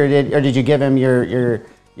sing, or did you give him your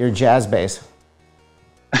jazz bass?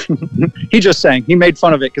 He just sang. He made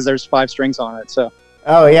fun of it because there's 5 strings on it. So.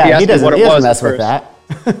 Oh yeah, he doesn't mess with that.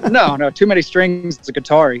 No, too many strings. It's a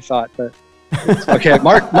guitar, he thought, but okay.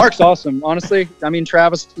 Mark's awesome. Honestly, I mean,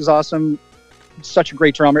 Travis is awesome. Such a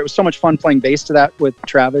great drummer. It was so much fun playing bass to that with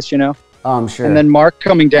Travis, you know. Oh, I'm sure. And then Mark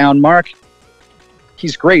coming down. Mark,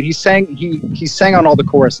 he's great. He sang on all the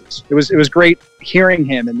choruses. It was great hearing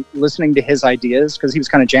him and listening to his ideas because he was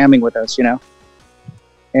kind of jamming with us, you know.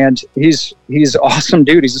 And he's awesome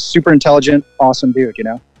dude. He's a super intelligent, awesome dude, you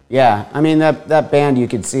know. Yeah, I mean that band, you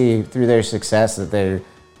could see through their success that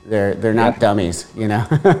they're not dummies, you know.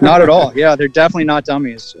 Not at all. Yeah, they're definitely not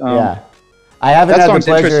dummies. Yeah, I haven't had the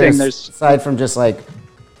pleasure, aside from just like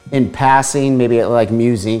in passing, maybe at like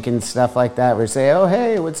Music and stuff like that, where you say, "Oh,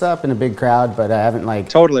 hey, what's up?" in a big crowd, but I haven't like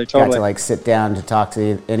totally got to like sit down to talk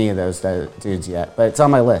to any of those dudes yet. But it's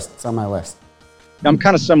on my list. It's on my list. I'm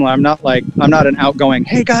kind of similar. I'm not an outgoing,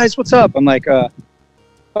 "Hey guys, what's up?" I'm like,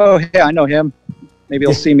 "Oh, hey, I know him. Maybe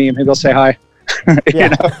he'll see me. Maybe he'll say hi." You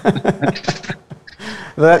know?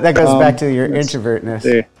 that goes back to your introvertness.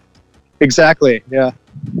 Yeah. Exactly. Yeah.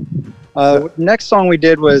 Next song we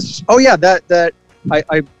did was that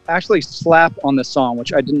I actually slap on this song,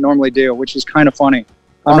 which I didn't normally do, which is kind of funny.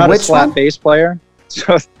 I'm not a slap bass player,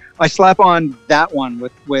 so I slap on that one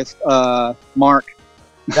with Mark.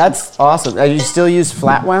 That's awesome. You still use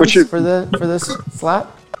flat wounds for this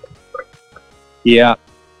slap? Yeah.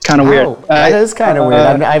 Kind of weird. That is kind of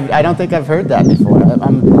weird. I don't think I've heard that before.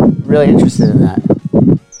 I'm really interested in that.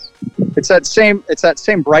 It's that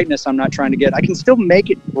same brightness I'm not trying to get. I can still make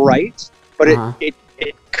it bright, but it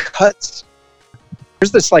cuts.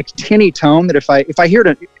 There's this like tinny tone that if I hear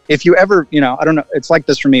it, if you ever, you know, I don't know, it's like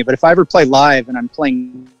this for me, but if I ever play live and I'm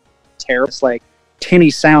playing terrible, it's like tinny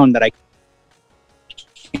sound that I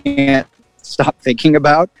can't stop thinking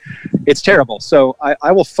about. it's terrible. So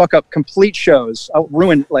I will fuck up complete shows. I'll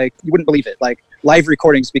ruin, like, you wouldn't believe it, like live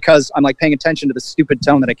recordings, because I'm like paying attention to the stupid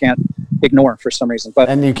tone that I can't ignore for some reason. But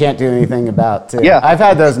and you can't do anything about too. Yeah, I've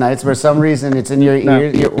had those nights where some reason it's in your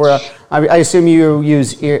ear. I assume you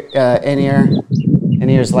use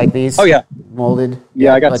in-ears like these. Oh yeah, molded.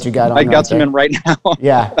 Yeah, I got some in right now.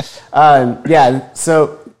 Yeah,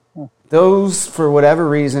 So those, for whatever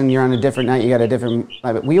reason, you're on a different night. You got a different.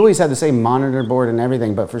 We always had the same monitor board and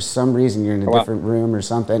everything, but for some reason you're in a different room or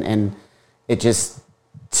something, and it just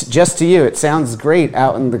to you it sounds great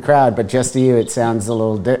out in the crowd, but just to you it sounds a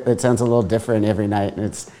little different every night,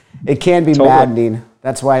 and it can be maddening.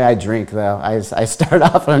 That's why I drink, though. I start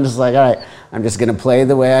off and I'm just like, all right, I'm just gonna play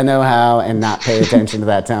the way I know how and not pay attention to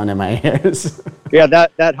that tone in my ears. Yeah,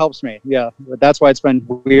 that helps me. Yeah, that's why it's been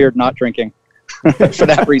weird not drinking. For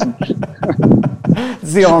that reason.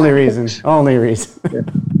 It's the only reason.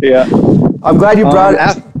 Yeah. I'm glad you brought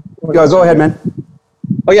it. Go ahead, man.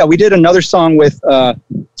 Oh yeah, we did another song with.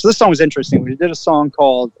 So this song was interesting. We did a song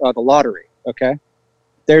called "The Lottery." Okay.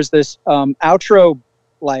 There's this outro,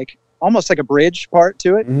 like almost like a bridge part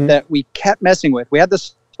to it that we kept messing with. We had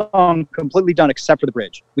this song completely done except for the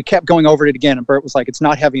bridge. We kept going over it again, and Bert was like, "It's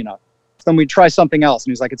not heavy enough." Then we'd try something else, and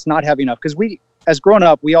he was like, "It's not heavy enough," because as growing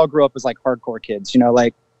up, we all grew up as like hardcore kids,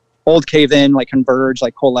 like Old Cave In, like Converge,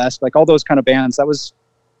 like Coalesce, like all those kind of bands. That was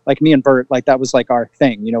like me and Bert, like that was like our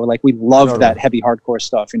thing, like we loved that heavy hardcore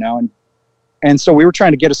stuff, and so we were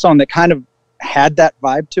trying to get a song that kind of had that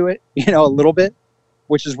vibe to it, a little bit,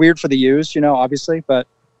 which is weird for the Used, obviously, but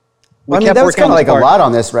that was kind of like a lot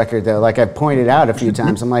on this record, though. Like I pointed out a few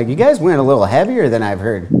times, I'm like, you guys went a little heavier than I've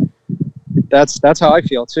heard. That's how I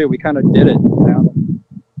feel too. We kind of did it,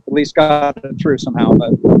 at least got it through somehow.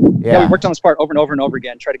 But we worked on this part over and over and over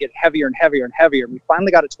again, try to get heavier and heavier and heavier. We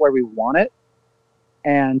finally got it to where we want it,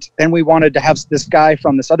 and then we wanted to have this guy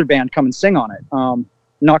from this other band come and sing on it,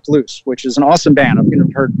 Knocked Loose, which is an awesome band.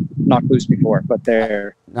 I've heard Knocked Loose before, but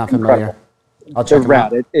they're not familiar. I'll check them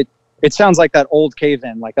out. It sounds like that old Cave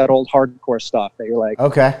In, like that old hardcore stuff that you're like,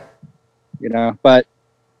 okay, But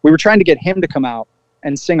we were trying to get him to come out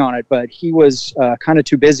and sing on it, but he was kind of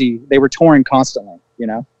too busy. They were touring constantly,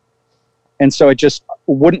 and so it just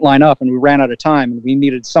wouldn't line up, and we ran out of time, and we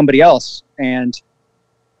needed somebody else. And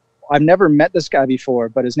I've never met this guy before,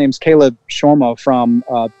 but his name's Caleb Shormo from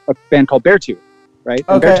a band called Beartooth, right?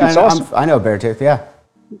 And okay, awesome. I know Beartooth, yeah.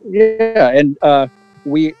 Yeah, and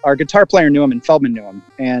our guitar player knew him, and Feldman knew him,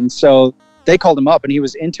 and so they called him up, and he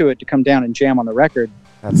was into it to come down and jam on the record.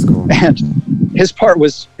 That's cool. And his part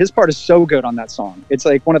is so good on that song. It's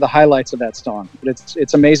like one of the highlights of that song. But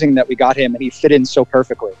it's amazing that we got him, and he fit in so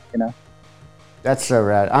perfectly, That's so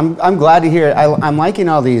rad. I'm glad to hear it. I'm liking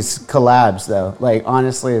all these collabs, though. Like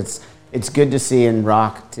honestly, it's good to see in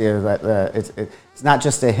rock too. That it's not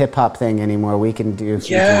just a hip hop thing anymore. We can do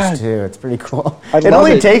features too. It's pretty cool. It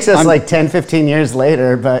only takes us like 10, 15 years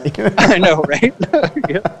later, but I know, right?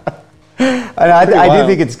 Yeah. I do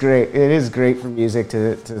think it's great. It is great for music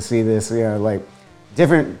to see this, like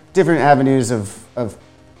different avenues of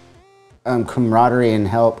camaraderie and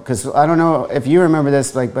help. Because I don't know if you remember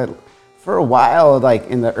this, but for a while, like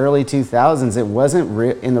in the early 2000s, it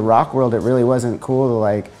wasn't in the rock world. It really wasn't cool to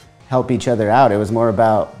like help each other out. It was more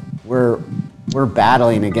about we're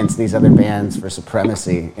battling against these other bands for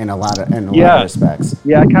supremacy in a lot of respects.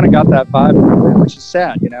 Yeah, I kind of got that vibe, which is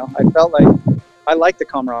sad. I felt like I like the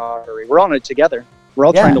camaraderie. We're on it together. We're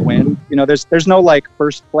all trying to win. There's no like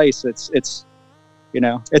first place. It's it's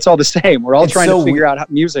all the same. We're all trying to figure out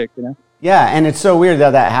music. Yeah, and it's so weird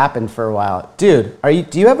that happened for a while. Dude,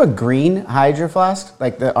 do you have a green Hydro Flask?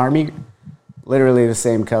 Like the Army, literally the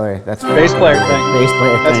same color. That's bass player thing. Bass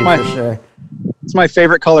player thing for sure. It's my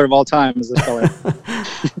favorite color of all time is this color.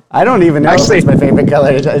 I don't even know if it's my favorite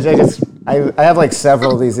color. I have like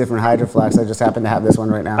several of these different Hydro Flasks. I just happen to have this one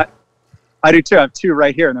right now. I do too. I have two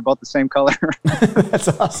right here, and they're both the same color. That's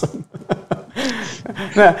awesome.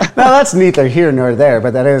 Now, that's neither here nor there,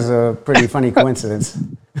 but that is a pretty funny coincidence.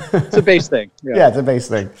 It's a bass thing. Yeah, it's a bass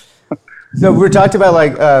thing. So we talked about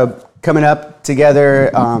like coming up together,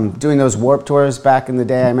 doing those Warped Tours back in the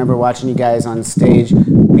day. I remember watching you guys on stage.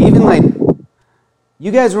 We even like,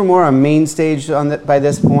 you guys were more on main stage by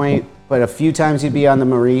this point, but a few times you'd be on the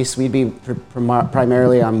Maurice. We'd be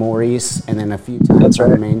primarily on Maurice, and then a few times on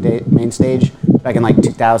the main stage back in like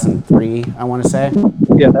 2003, I want to say.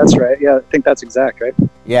 Yeah, that's right. Yeah, I think that's exact, right?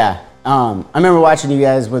 Yeah. I remember watching you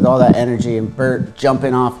guys with all that energy and Bert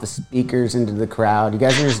jumping off the speakers into the crowd. You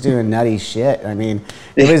guys were just doing nutty shit. I mean,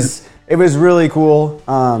 it was really cool.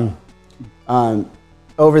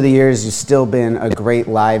 Over the years, you've still been a great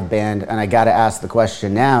live band, and I got to ask the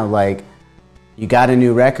question now, like, you got a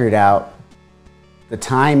new record out. The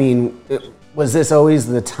timing, was this always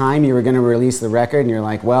the time you were going to release the record and you're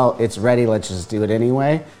like, well, it's ready, let's just do it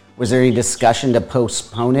anyway? Was there any discussion to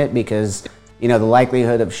postpone it because, the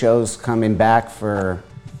likelihood of shows coming back for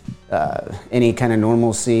any kind of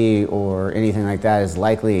normalcy or anything like that is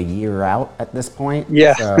likely a year out at this point?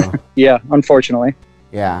 Yeah, so, yeah, unfortunately.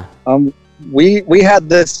 Yeah. We had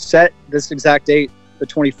this exact date, the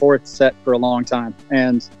 24th, set for a long time,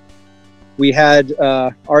 and we had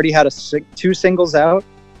already had two singles out.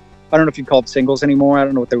 I don't know if you call them singles anymore. I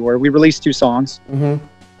don't know what they were. We released 2 songs,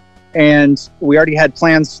 and we already had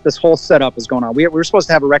plans. This whole setup was going on. We were supposed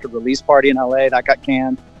to have a record release party in LA that got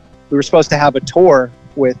canned. We were supposed to have a tour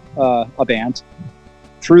with a band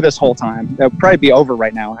through this whole time. That would probably be over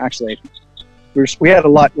right now, actually. We had a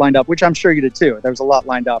lot lined up, which I'm sure you did too. There was a lot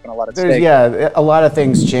lined up and a lot at stake. Yeah, a lot of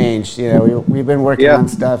things changed. We've been working on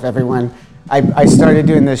stuff. Everyone, I started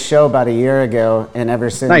doing this show about a year ago, and ever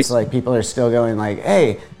since, like, people are still going like,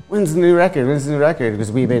 "Hey, when's the new record? When's the new record?" Because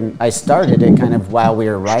I started it kind of while we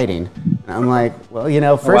were writing. And I'm like,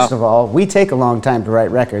 well, first of all, we take a long time to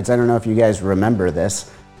write records. I don't know if you guys remember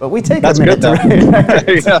this, but we take a minute to write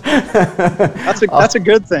records. That's a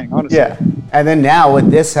good thing, honestly. Yeah. And then now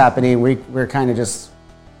with this happening, we're kind of just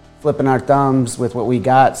flipping our thumbs with what we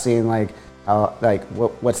got, seeing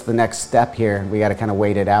what's the next step here. We got to kind of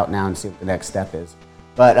wait it out now and see what the next step is.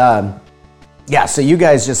 But yeah, so you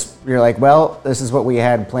guys you're like, well, this is what we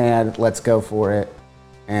had planned. Let's go for it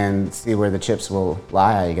and see where the chips will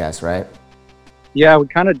lie, I guess, right? Yeah, we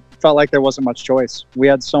kind of felt like there wasn't much choice. We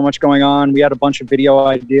had so much going on. We had a bunch of video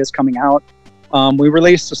ideas coming out. We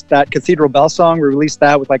released that Cathedral Bell song. We released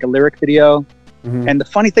that with like a lyric video. And the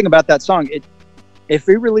funny thing about that song, if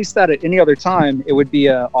we released that at any other time, it would be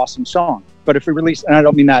an awesome song. But if we release, and I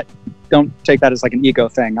don't mean that, don't take that as like an ego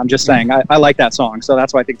thing. I'm just saying I like that song, so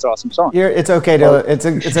that's why I think it's an awesome song. It's okay to it's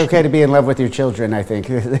okay to be in love with your children, I think.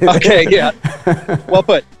 Okay, yeah, well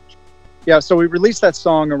put. Yeah, so we released that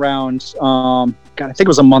song around, I think it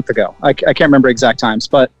was a month ago. I can't remember exact times,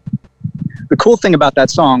 but the cool thing about that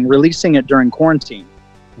song, releasing it during quarantine,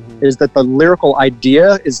 is that the lyrical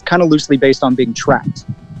idea is kind of loosely based on being trapped.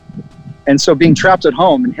 And so being trapped at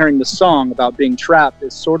home and hearing the song about being trapped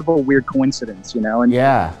is sort of a weird coincidence, And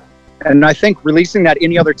yeah. And I think releasing that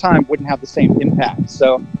any other time wouldn't have the same impact.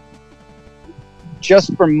 So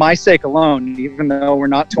just for my sake alone, even though we're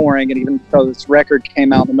not touring and even though this record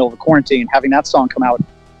came out in the middle of a quarantine, having that song come out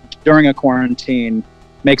during a quarantine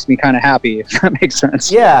makes me kind of happy, if that makes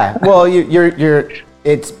sense. Yeah, well,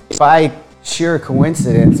 it's by sheer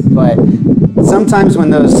coincidence, but sometimes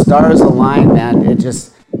when those stars align, man, it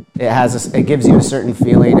gives you a certain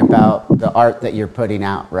feeling about the art that you're putting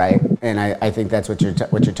out, right? And I think that's what you're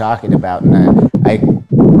talking about, and I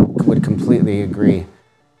would completely agree.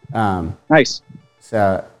 Nice.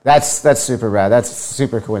 So that's super rad. That's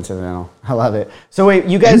super coincidental. I love it. So wait,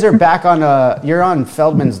 you guys are back on you're on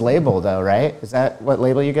Feldman's label though, right? Is that what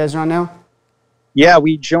label you guys are on now? Yeah,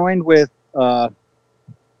 we joined with we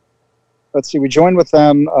joined with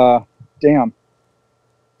them,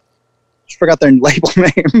 just forgot their label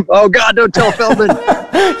name. Oh God, don't tell Feldman.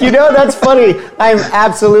 That's funny. I'm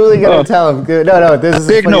absolutely going to tell him. No, this is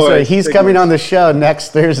Big a funny noise. story. He's coming on the show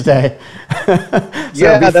next Thursday.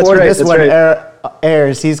 Yeah, that's right. This one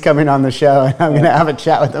airs, he's coming on the show, and I'm going to have a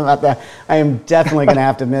chat with him about that. I am definitely going to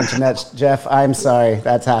have to mention that, Jeff. I'm sorry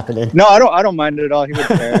that's happening. No, I don't mind it at all. He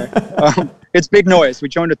wouldn't care. It's Big Noise. We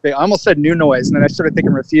joined with I almost said New Noise, and then I started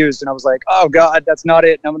thinking Refused, and I was like, oh God, that's not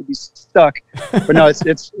it. And I'm going to be stuck. But no,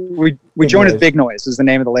 we joined with Big Noise is the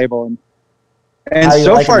name of the label, and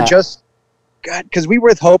so far just God, because we were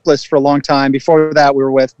with Hopeless for a long time. Before that, we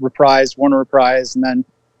were with Reprise, Warner Reprise, and then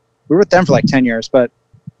we were with them for like 10 years. But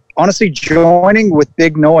honestly, joining with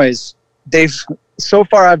Big Noise, so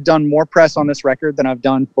far I've done more press on this record than I've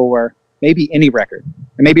done for maybe any record.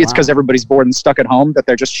 And maybe it's because everybo's bored and stuck at home that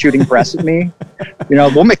they're just shooting press at me.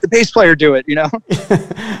 We'll make the bass player do it,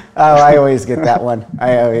 Oh, I always get that one.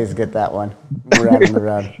 Around.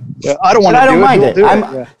 Yeah, I don't want to do it. I don't mind it.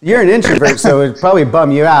 Yeah. You're an introvert, so it'd probably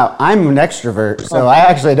bum you out. I'm an extrovert, so I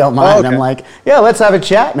actually don't mind. Okay. I'm like, yeah, let's have a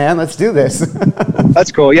chat, man. Let's do this.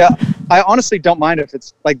 That's cool. Yeah. I honestly don't mind if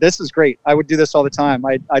it's like, this is great. I would do this all the time.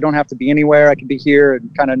 I don't have to be anywhere. I can be here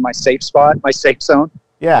and kind of in my safe spot, my safe zone.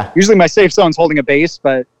 Yeah. Usually my safe zone's holding a bass,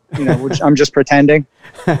 but which I'm just pretending.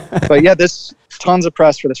 But yeah, tons of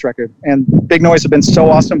press for this record, and Big Noise have been so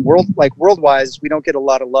awesome. Worldwise, we don't get a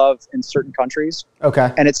lot of love in certain countries.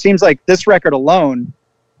 Okay. And it seems like this record alone,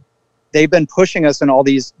 they've been pushing us in all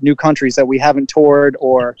these new countries that we haven't toured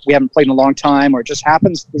or we haven't played in a long time, or this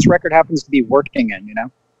record happens to be working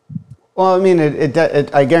in, Well, I mean,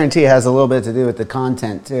 I guarantee it has a little bit to do with the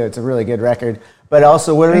content too. It's a really good record. But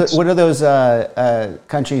also, what are those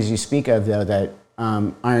countries you speak of though that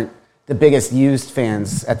aren't the biggest used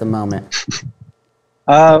fans at the moment?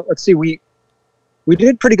 Let's see. We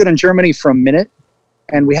did pretty good in Germany for a minute,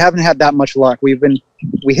 and we haven't had that much luck. We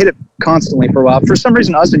hit it constantly for a while. For some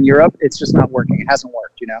reason, us in Europe, it's just not working. It hasn't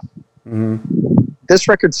worked, you know. Mm-hmm. This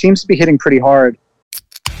record seems to be hitting pretty hard.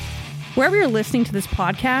 Wherever you're listening to this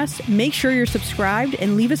podcast, make sure you're subscribed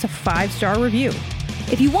and leave us a 5-star review.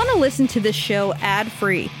 If you want to listen to this show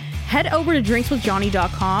ad-free, head over to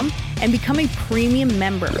drinkswithjohnny.com and become a premium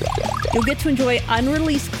member. You'll get to enjoy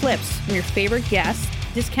unreleased clips from your favorite guests,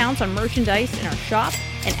 discounts on merchandise in our shop,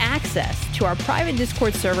 and access to our private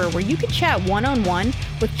Discord server where you can chat one-on-one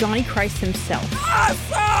with Johnny Christ himself.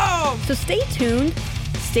 Awesome! So stay tuned,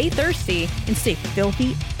 stay thirsty, and stay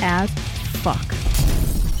filthy as fuck.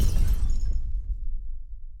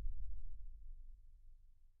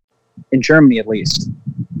 In Germany, at least,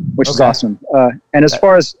 which is awesome. And as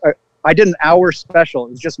far as I did an hour special,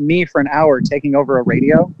 it was just me for an hour taking over a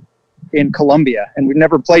radio in Colombia, and we've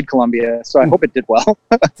never played Colombia, so I hope it did well.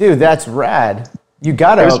 Dude, that's rad. You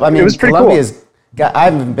gotta. It was pretty Colombia's cool. I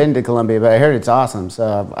haven't been to Colombia, but I heard it's awesome.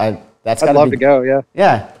 So I'd love to go. Yeah.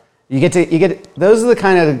 Yeah. You get those are the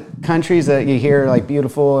kind of countries that you hear like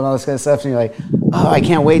beautiful and all this kind of stuff, and you're like, oh, I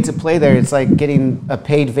can't wait to play there. It's like getting a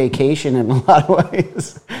paid vacation in a lot of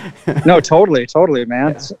ways. No, totally,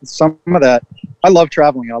 man. Yeah. Some of that, I love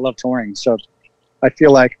traveling. I love touring. So I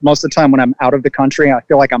feel like most of the time when I'm out of the country, I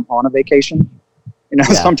feel like I'm on a vacation. You know,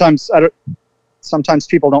 sometimes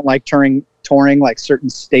people don't like touring like certain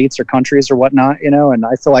states or countries or whatnot. You know, and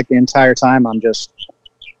I feel like the entire time I'm just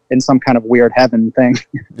in some kind of weird heaven thing.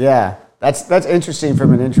 Yeah, that's interesting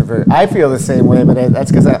from an introvert. I feel the same way, but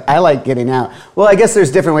that's because I like getting out. Well, I guess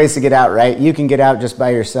there's different ways to get out, right? You can get out just by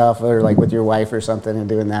yourself or like with your wife or something and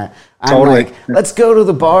doing that. I'm like, let's go to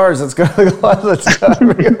the bars. Let's go to the clubs. Let's go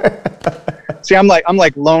everywhere. See, I'm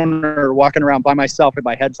like loner walking around by myself with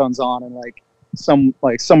my headphones on and like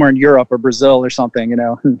somewhere in Europe or Brazil or something, you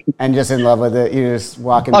know. And just in love with it. You're just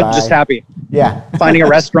walking by. I'm just happy. Yeah. Finding a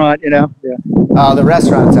restaurant, you know. Yeah. Oh, the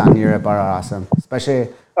restaurants out in Europe are awesome, especially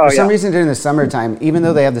for some reason during the summertime. Even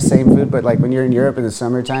though they have the same food, but like when you're in Europe in the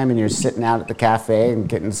summertime and you're sitting out at the cafe and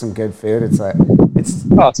getting some good food, it's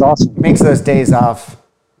awesome. It makes those days off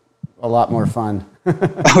a lot more fun.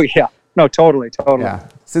 Oh yeah, no, totally. Yeah.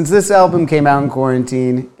 Since this album came out in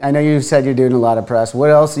quarantine, I know you said you're doing a lot of press.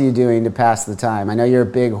 What else are you doing to pass the time? I know you're a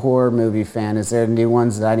big horror movie fan. Is there new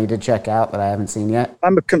ones that I need to check out that I haven't seen yet?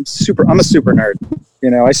 I'm a super nerd.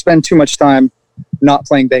 You know, I spend too much time not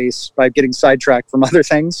playing bass by getting sidetracked from other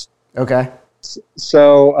things. Okay.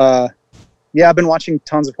 So, I've been watching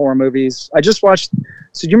tons of horror movies. I just watched,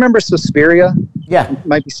 so do you remember Suspiria? Yeah.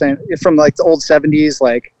 Might be saying, from like the old 70s,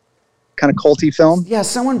 like kind of culty film. Yeah,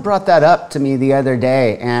 someone brought that up to me the other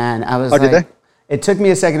day, and I was did they? It took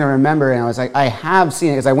me a second to remember, and I was like, I have seen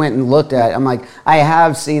it, because I went and looked at it. I'm like, I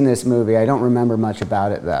have seen this movie. I don't remember much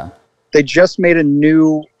about it, though. They just made a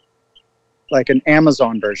new, like an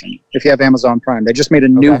Amazon version, if you have Amazon Prime. They just made a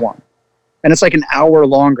new one. And it's like an hour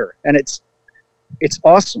longer, and it's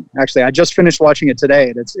awesome. Actually, I just finished watching it today,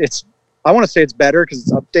 and it's I want to say it's better because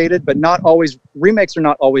it's updated, but not always. Remakes are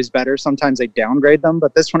not always better. Sometimes they downgrade them,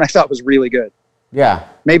 but this one I thought was really good. Yeah.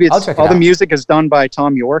 Maybe it's all the music is done by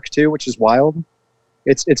Tom York too, which is wild.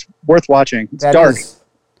 It's worth watching. It's dark.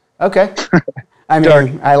 Okay. I mean,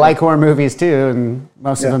 dark. I like horror movies too, and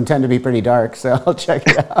most of them tend to be pretty dark, so I'll check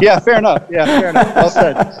it out. Yeah, fair enough. Well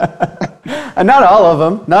said. And not all of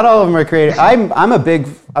them. Not all of them are creative. I'm a big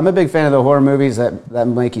fan of the horror movies that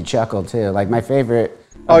make you chuckle too. Like my favorite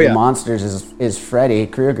of the monsters is Freddy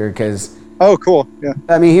Krueger, because cool. Yeah.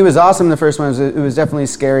 I mean, he was awesome in the first one. It was definitely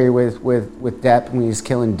scary with Depp when he's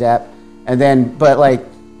killing Depp, and then but like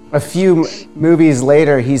a few movies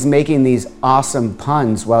later, he's making these awesome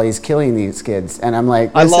puns while he's killing these kids, and I'm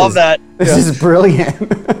like, I love that. This is brilliant.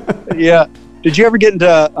 Yeah. Did you ever get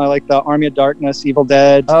into like the Army of Darkness, Evil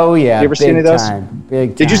Dead? Oh yeah. Did you ever see any of those? Big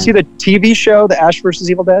time. Did you see the TV show, The Ash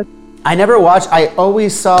vs. Evil Dead? I never watched. I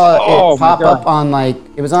always saw it pop up on like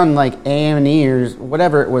it was on like A&E or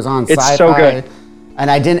whatever it was on. It's Sci-Fi. So good. And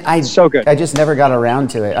I didn't. So good. I just never got around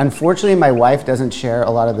to it. Unfortunately, my wife doesn't share a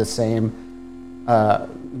lot of the same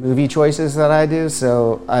movie choices that I do,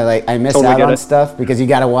 so I miss out on stuff because you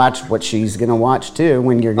got to watch what she's gonna watch too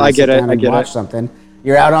when you're gonna sit down and watch something.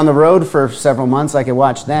 You're out on the road for several months. I could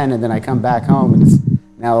watch then, and then I come back home, and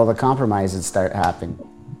now all the compromises start happening.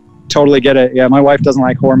 Totally get it. Yeah, my wife doesn't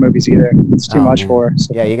like horror movies either. It's too much for her.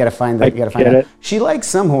 So. Yeah, you got to find that. You got to find it. She likes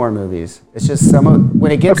some horror movies. It's just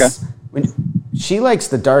when She likes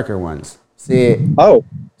the darker ones. See. Oh.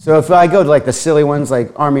 So if I go to like the silly ones,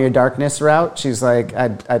 like Army of Darkness route, she's like, I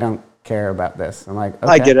don't care about this. I'm like,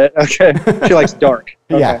 okay. I get it. Okay. She likes dark.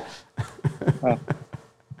 Okay. Yeah.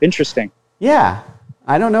 Interesting. Yeah.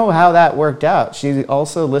 I don't know how that worked out. She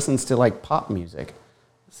also listens to like pop music.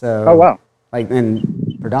 So. Oh, wow. Like,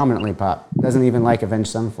 and predominantly pop. Doesn't even like Avenged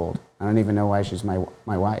Sevenfold. I don't even know why she's my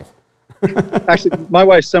wife. Actually, my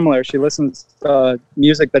wife's similar. She listens to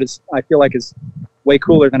music that I feel like is way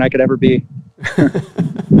cooler than I could ever be.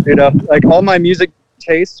 You know, like all my music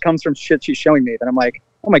taste comes from shit she's showing me that I'm like,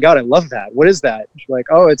 oh my God, I love that. What is that? She's like,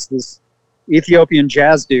 oh, it's this Ethiopian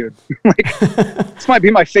jazz dude. Like, this might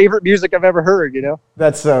be my favorite music I've ever heard, you know?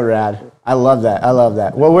 That's so rad. I love that.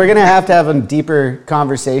 Well, we're going to have a deeper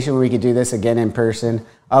conversation where we could do this again in person.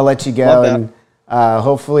 I'll let you go. And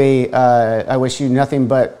hopefully, I wish you nothing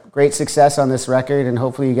but great success on this record. And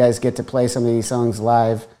hopefully you guys get to play some of these songs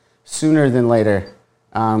live sooner than later.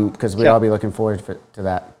 Because we'd all be looking forward to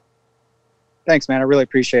that. Thanks, man. I really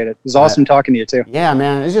appreciate it. It was awesome talking to you, too. Yeah,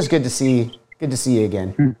 man. It's just good to see you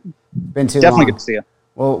again. Been too definitely long. Good to see you.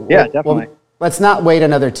 Well, yeah, definitely. Let's not wait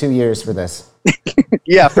another 2 years for this.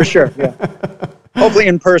 Yeah, for sure. Yeah. Hopefully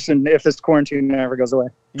in person if this quarantine never goes away.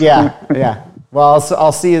 Yeah. Well,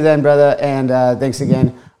 I'll see you then, brother. And thanks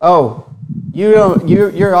again. Oh,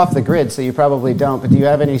 you're off the grid, so you probably don't. But do you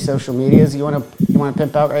have any social medias you want to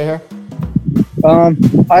pimp out right here?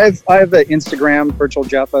 I have the Instagram Virtual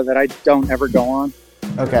Jeffa that I don't ever go on.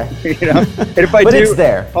 Okay. You know, and if I but do, it's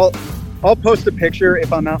there. I'll post a picture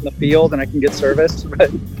if I'm out in the field and I can get service.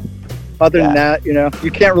 But other than that, you know,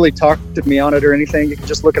 you can't really talk to me on it or anything. You can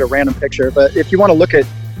just look at a random picture. But if you want to look at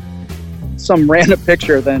some random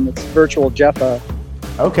picture, then it's Virtual Jeffa.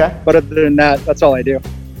 Okay. But other than that, that's all I do.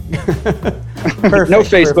 Perfect, no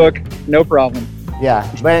Facebook, no problem. Yeah,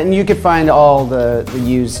 and you can find all the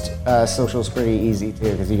used socials pretty easy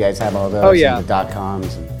too, because you guys have all those. Oh yeah. And the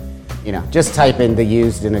 .coms. And, you know, just type in the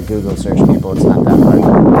used in a Google search, people. It's not that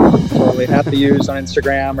hard. Totally. At the used on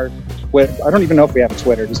Instagram or Twitter. I don't even know if we have a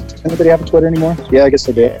Twitter. Does anybody have a Twitter anymore? Yeah, I guess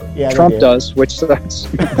they do. Yeah, Trump does, which sucks.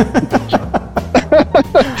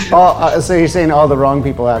 So you're saying all the wrong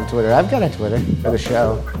people have Twitter? I've got a Twitter for the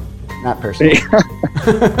show, not personally.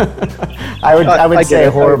 I would say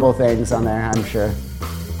horrible things on there, I'm sure.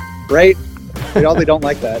 Right? They don't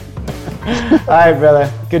like that. All right,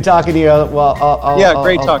 brother. Good talking to you. Well,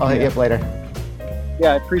 great talking I'll to you. hit you up later.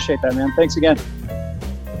 Yeah, I appreciate that, man. Thanks again.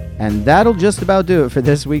 And that'll just about do it for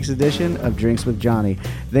this week's edition of Drinks with Johnny.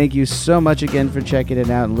 Thank you so much again for checking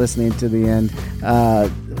it out and listening to the end.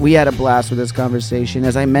 We had a blast with this conversation.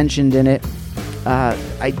 As I mentioned in it,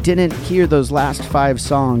 I didn't hear those last 5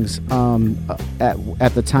 songs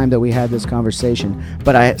at the time that we had this conversation,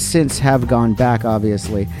 but I since have gone back,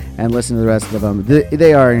 obviously, and listened to the rest of them.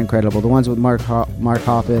 They are incredible. The ones with Mark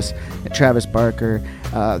Hoppus, Travis Barker,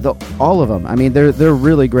 all of them. I mean, they're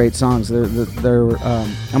really great songs.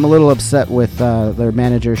 I'm a little upset with their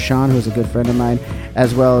manager, Sean, who's a good friend of mine,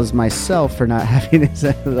 as well as myself for not having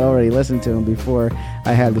already listened to him before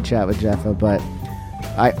I had the chat with Jeffa, but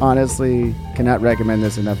I honestly cannot recommend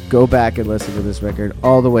this enough. Go back and listen to this record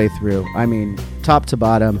all the way through. I mean, top to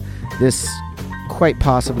bottom, this quite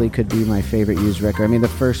possibly could be my favorite used record. I mean, the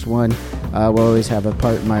first one will always have a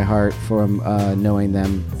part in my heart from knowing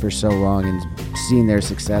them for so long and seeing their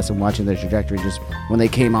success and watching their trajectory. Just when they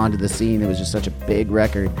came onto the scene, it was just such a big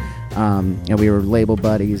record. And we were label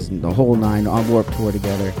buddies and the whole 9 on Warped Tour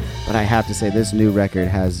together. But I have to say, this new record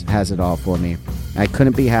has it all for me. I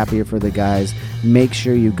couldn't be happier for the guys. Make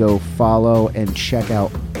sure you go follow and check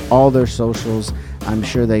out all their socials. I'm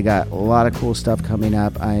sure they got a lot of cool stuff coming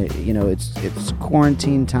up. It's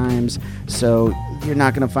quarantine times, so you're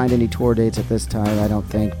not going to find any tour dates at this time, I don't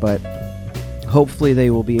think, but hopefully they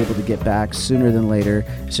will be able to get back sooner than later,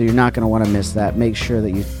 so you're not going to want to miss that. Make sure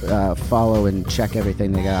that you follow and check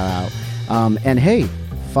everything they got out. And hey,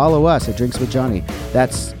 follow us at Drinks with Johnny.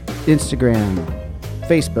 That's Instagram,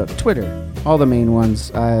 Facebook, Twitter, all the main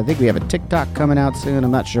ones. I think we have a TikTok coming out soon. I'm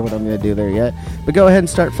not sure what I'm going to do there yet, but go ahead and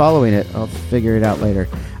start following it. I'll figure it out later.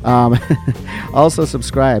 Also,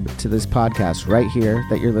 subscribe to this podcast right here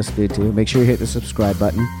that you're listening to. Make sure you hit the subscribe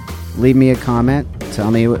button. Leave me a comment. Tell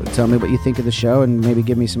me what you think of the show, and maybe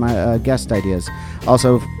give me some guest ideas.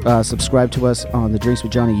 Also, subscribe to us on the Drinks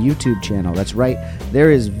with Johnny YouTube channel. That's right. There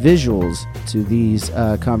is visuals to these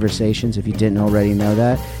conversations, if you didn't already know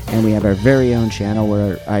that. And we have our very own channel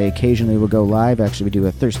where I occasionally will go live. Actually, we do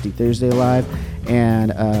a Thirsty Thursday live,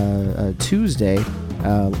 and a Tuesday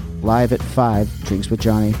live at 5, Drinks with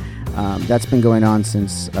Johnny. That's been going on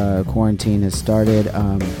since quarantine has started.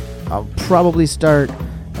 I'll probably start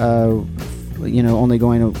only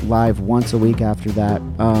going live once a week after that.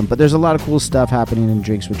 But there's a lot of cool stuff happening in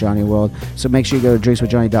Drinks with Johnny world. So make sure you go to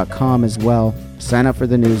drinkswithjohnny.com as well. Sign up for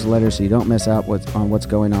the newsletter so you don't miss out on what's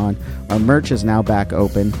going on. Our merch is now back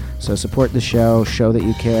open, so support the show that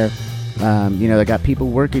you care. I got people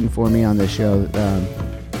working for me on this show.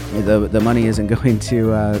 The money isn't going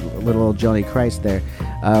to little old Johnny Christ there.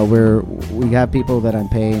 We have people that I'm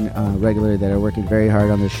paying regularly that are working very hard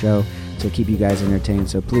on this show to keep you guys entertained.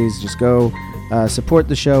 So please just go support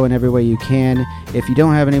the show in every way you can. If you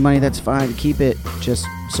don't have any money, that's fine. Keep it. Just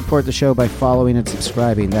support the show by following and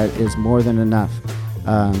subscribing. That is more than enough.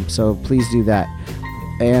 So please do that.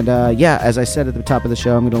 And as I said at the top of the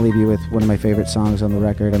show, I'm going to leave you with one of my favorite songs on the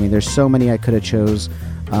record. I mean, there's so many I could have chose,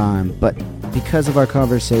 but because of our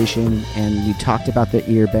conversation and you talked about the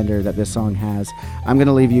ear bender that this song has, I'm going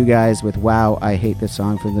to leave you guys with Wow, I Hate This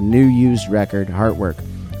Song from the new used record, Heartwork.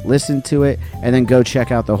 Listen to it and then go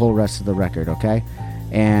check out the whole rest of the record, okay?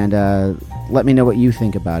 And let me know what you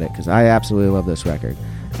think about it, because I absolutely love this record.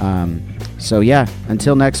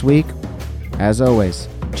 Until next week, as always,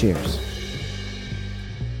 cheers.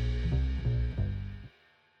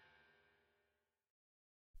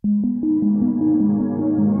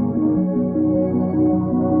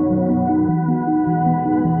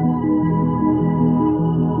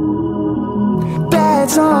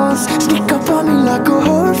 Songs sneak up on me like a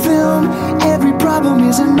horror film. Every problem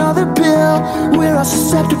is another pill. We're all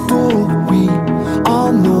susceptible, we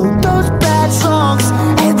all know those bad songs.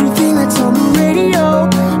 Everything that's on the radio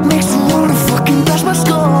makes me wanna fucking bash my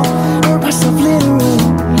skull, hurt myself literally.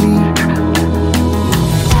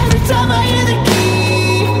 Every time I hear the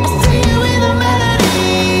key, I see you in the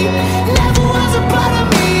melody. Never was a part of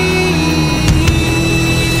me.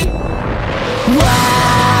 Wow,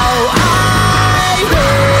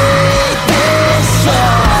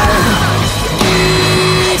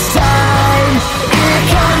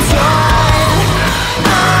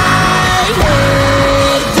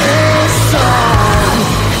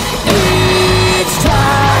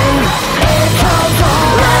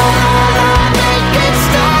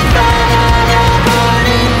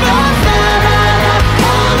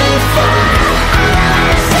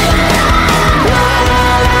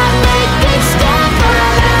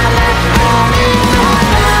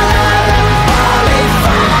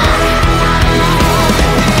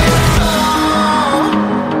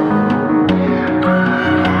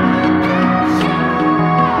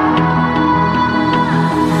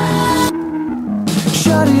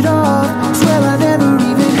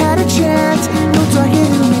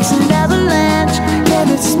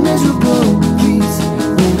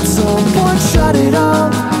 shut it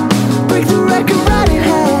off, break the record right in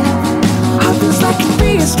half. Heart feels like it's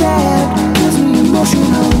being stabbed, kills me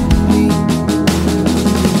emotionally.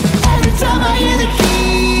 Every time I hear the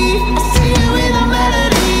key, I see you in the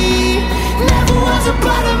melody. Never was a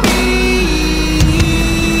part of me.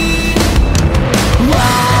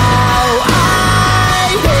 Wow,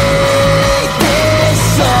 I hate this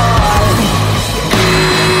song.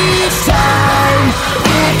 Each time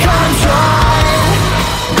it comes on,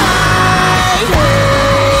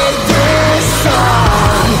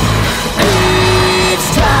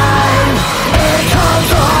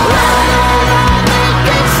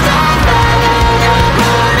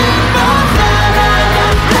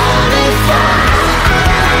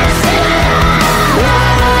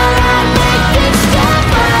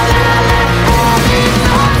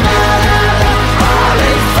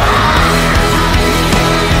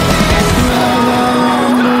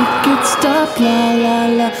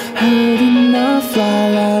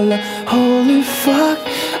 holy fuck,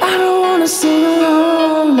 I don't wanna sing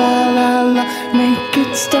along, la la la, make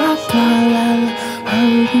it stop, la la la,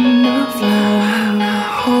 heard enough, la la la,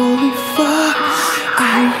 holy fuck,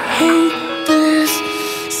 I hate this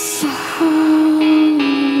song.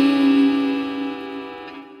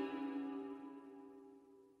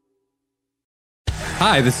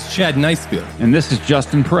 Hi, this is Chad Nicefield. And this is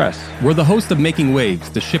Justin Press. We're the host of Making Waves,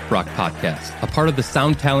 the Shiprock podcast, a part of the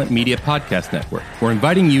Sound Talent Media Podcast Network. We're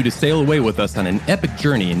inviting you to sail away with us on an epic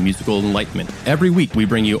journey in musical enlightenment. Every week, we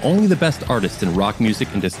bring you only the best artists in rock music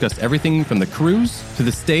and discuss everything from the cruise, to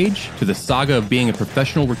the stage, to the saga of being a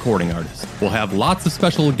professional recording artist. We'll have lots of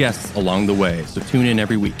special guests along the way, so tune in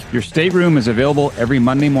every week. Your stateroom is available every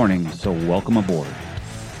Monday morning, so welcome aboard.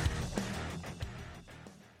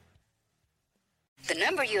 The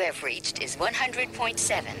number you have reached is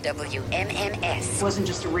 100.7 WMMS. It wasn't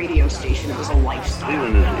just a radio station, it was a lifestyle.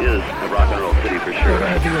 Cleveland is a rock and roll city for sure.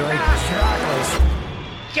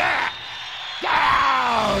 Get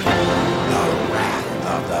down! The Wrath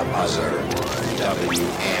of the Buzzard.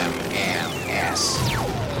 WMMS.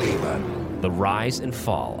 Cleveland. The rise and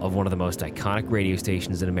fall of one of the most iconic radio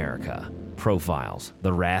stations in America. Profiles,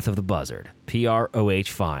 The Wrath of the Buzzard, PROH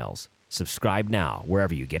Files. Subscribe now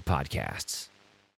wherever you get podcasts.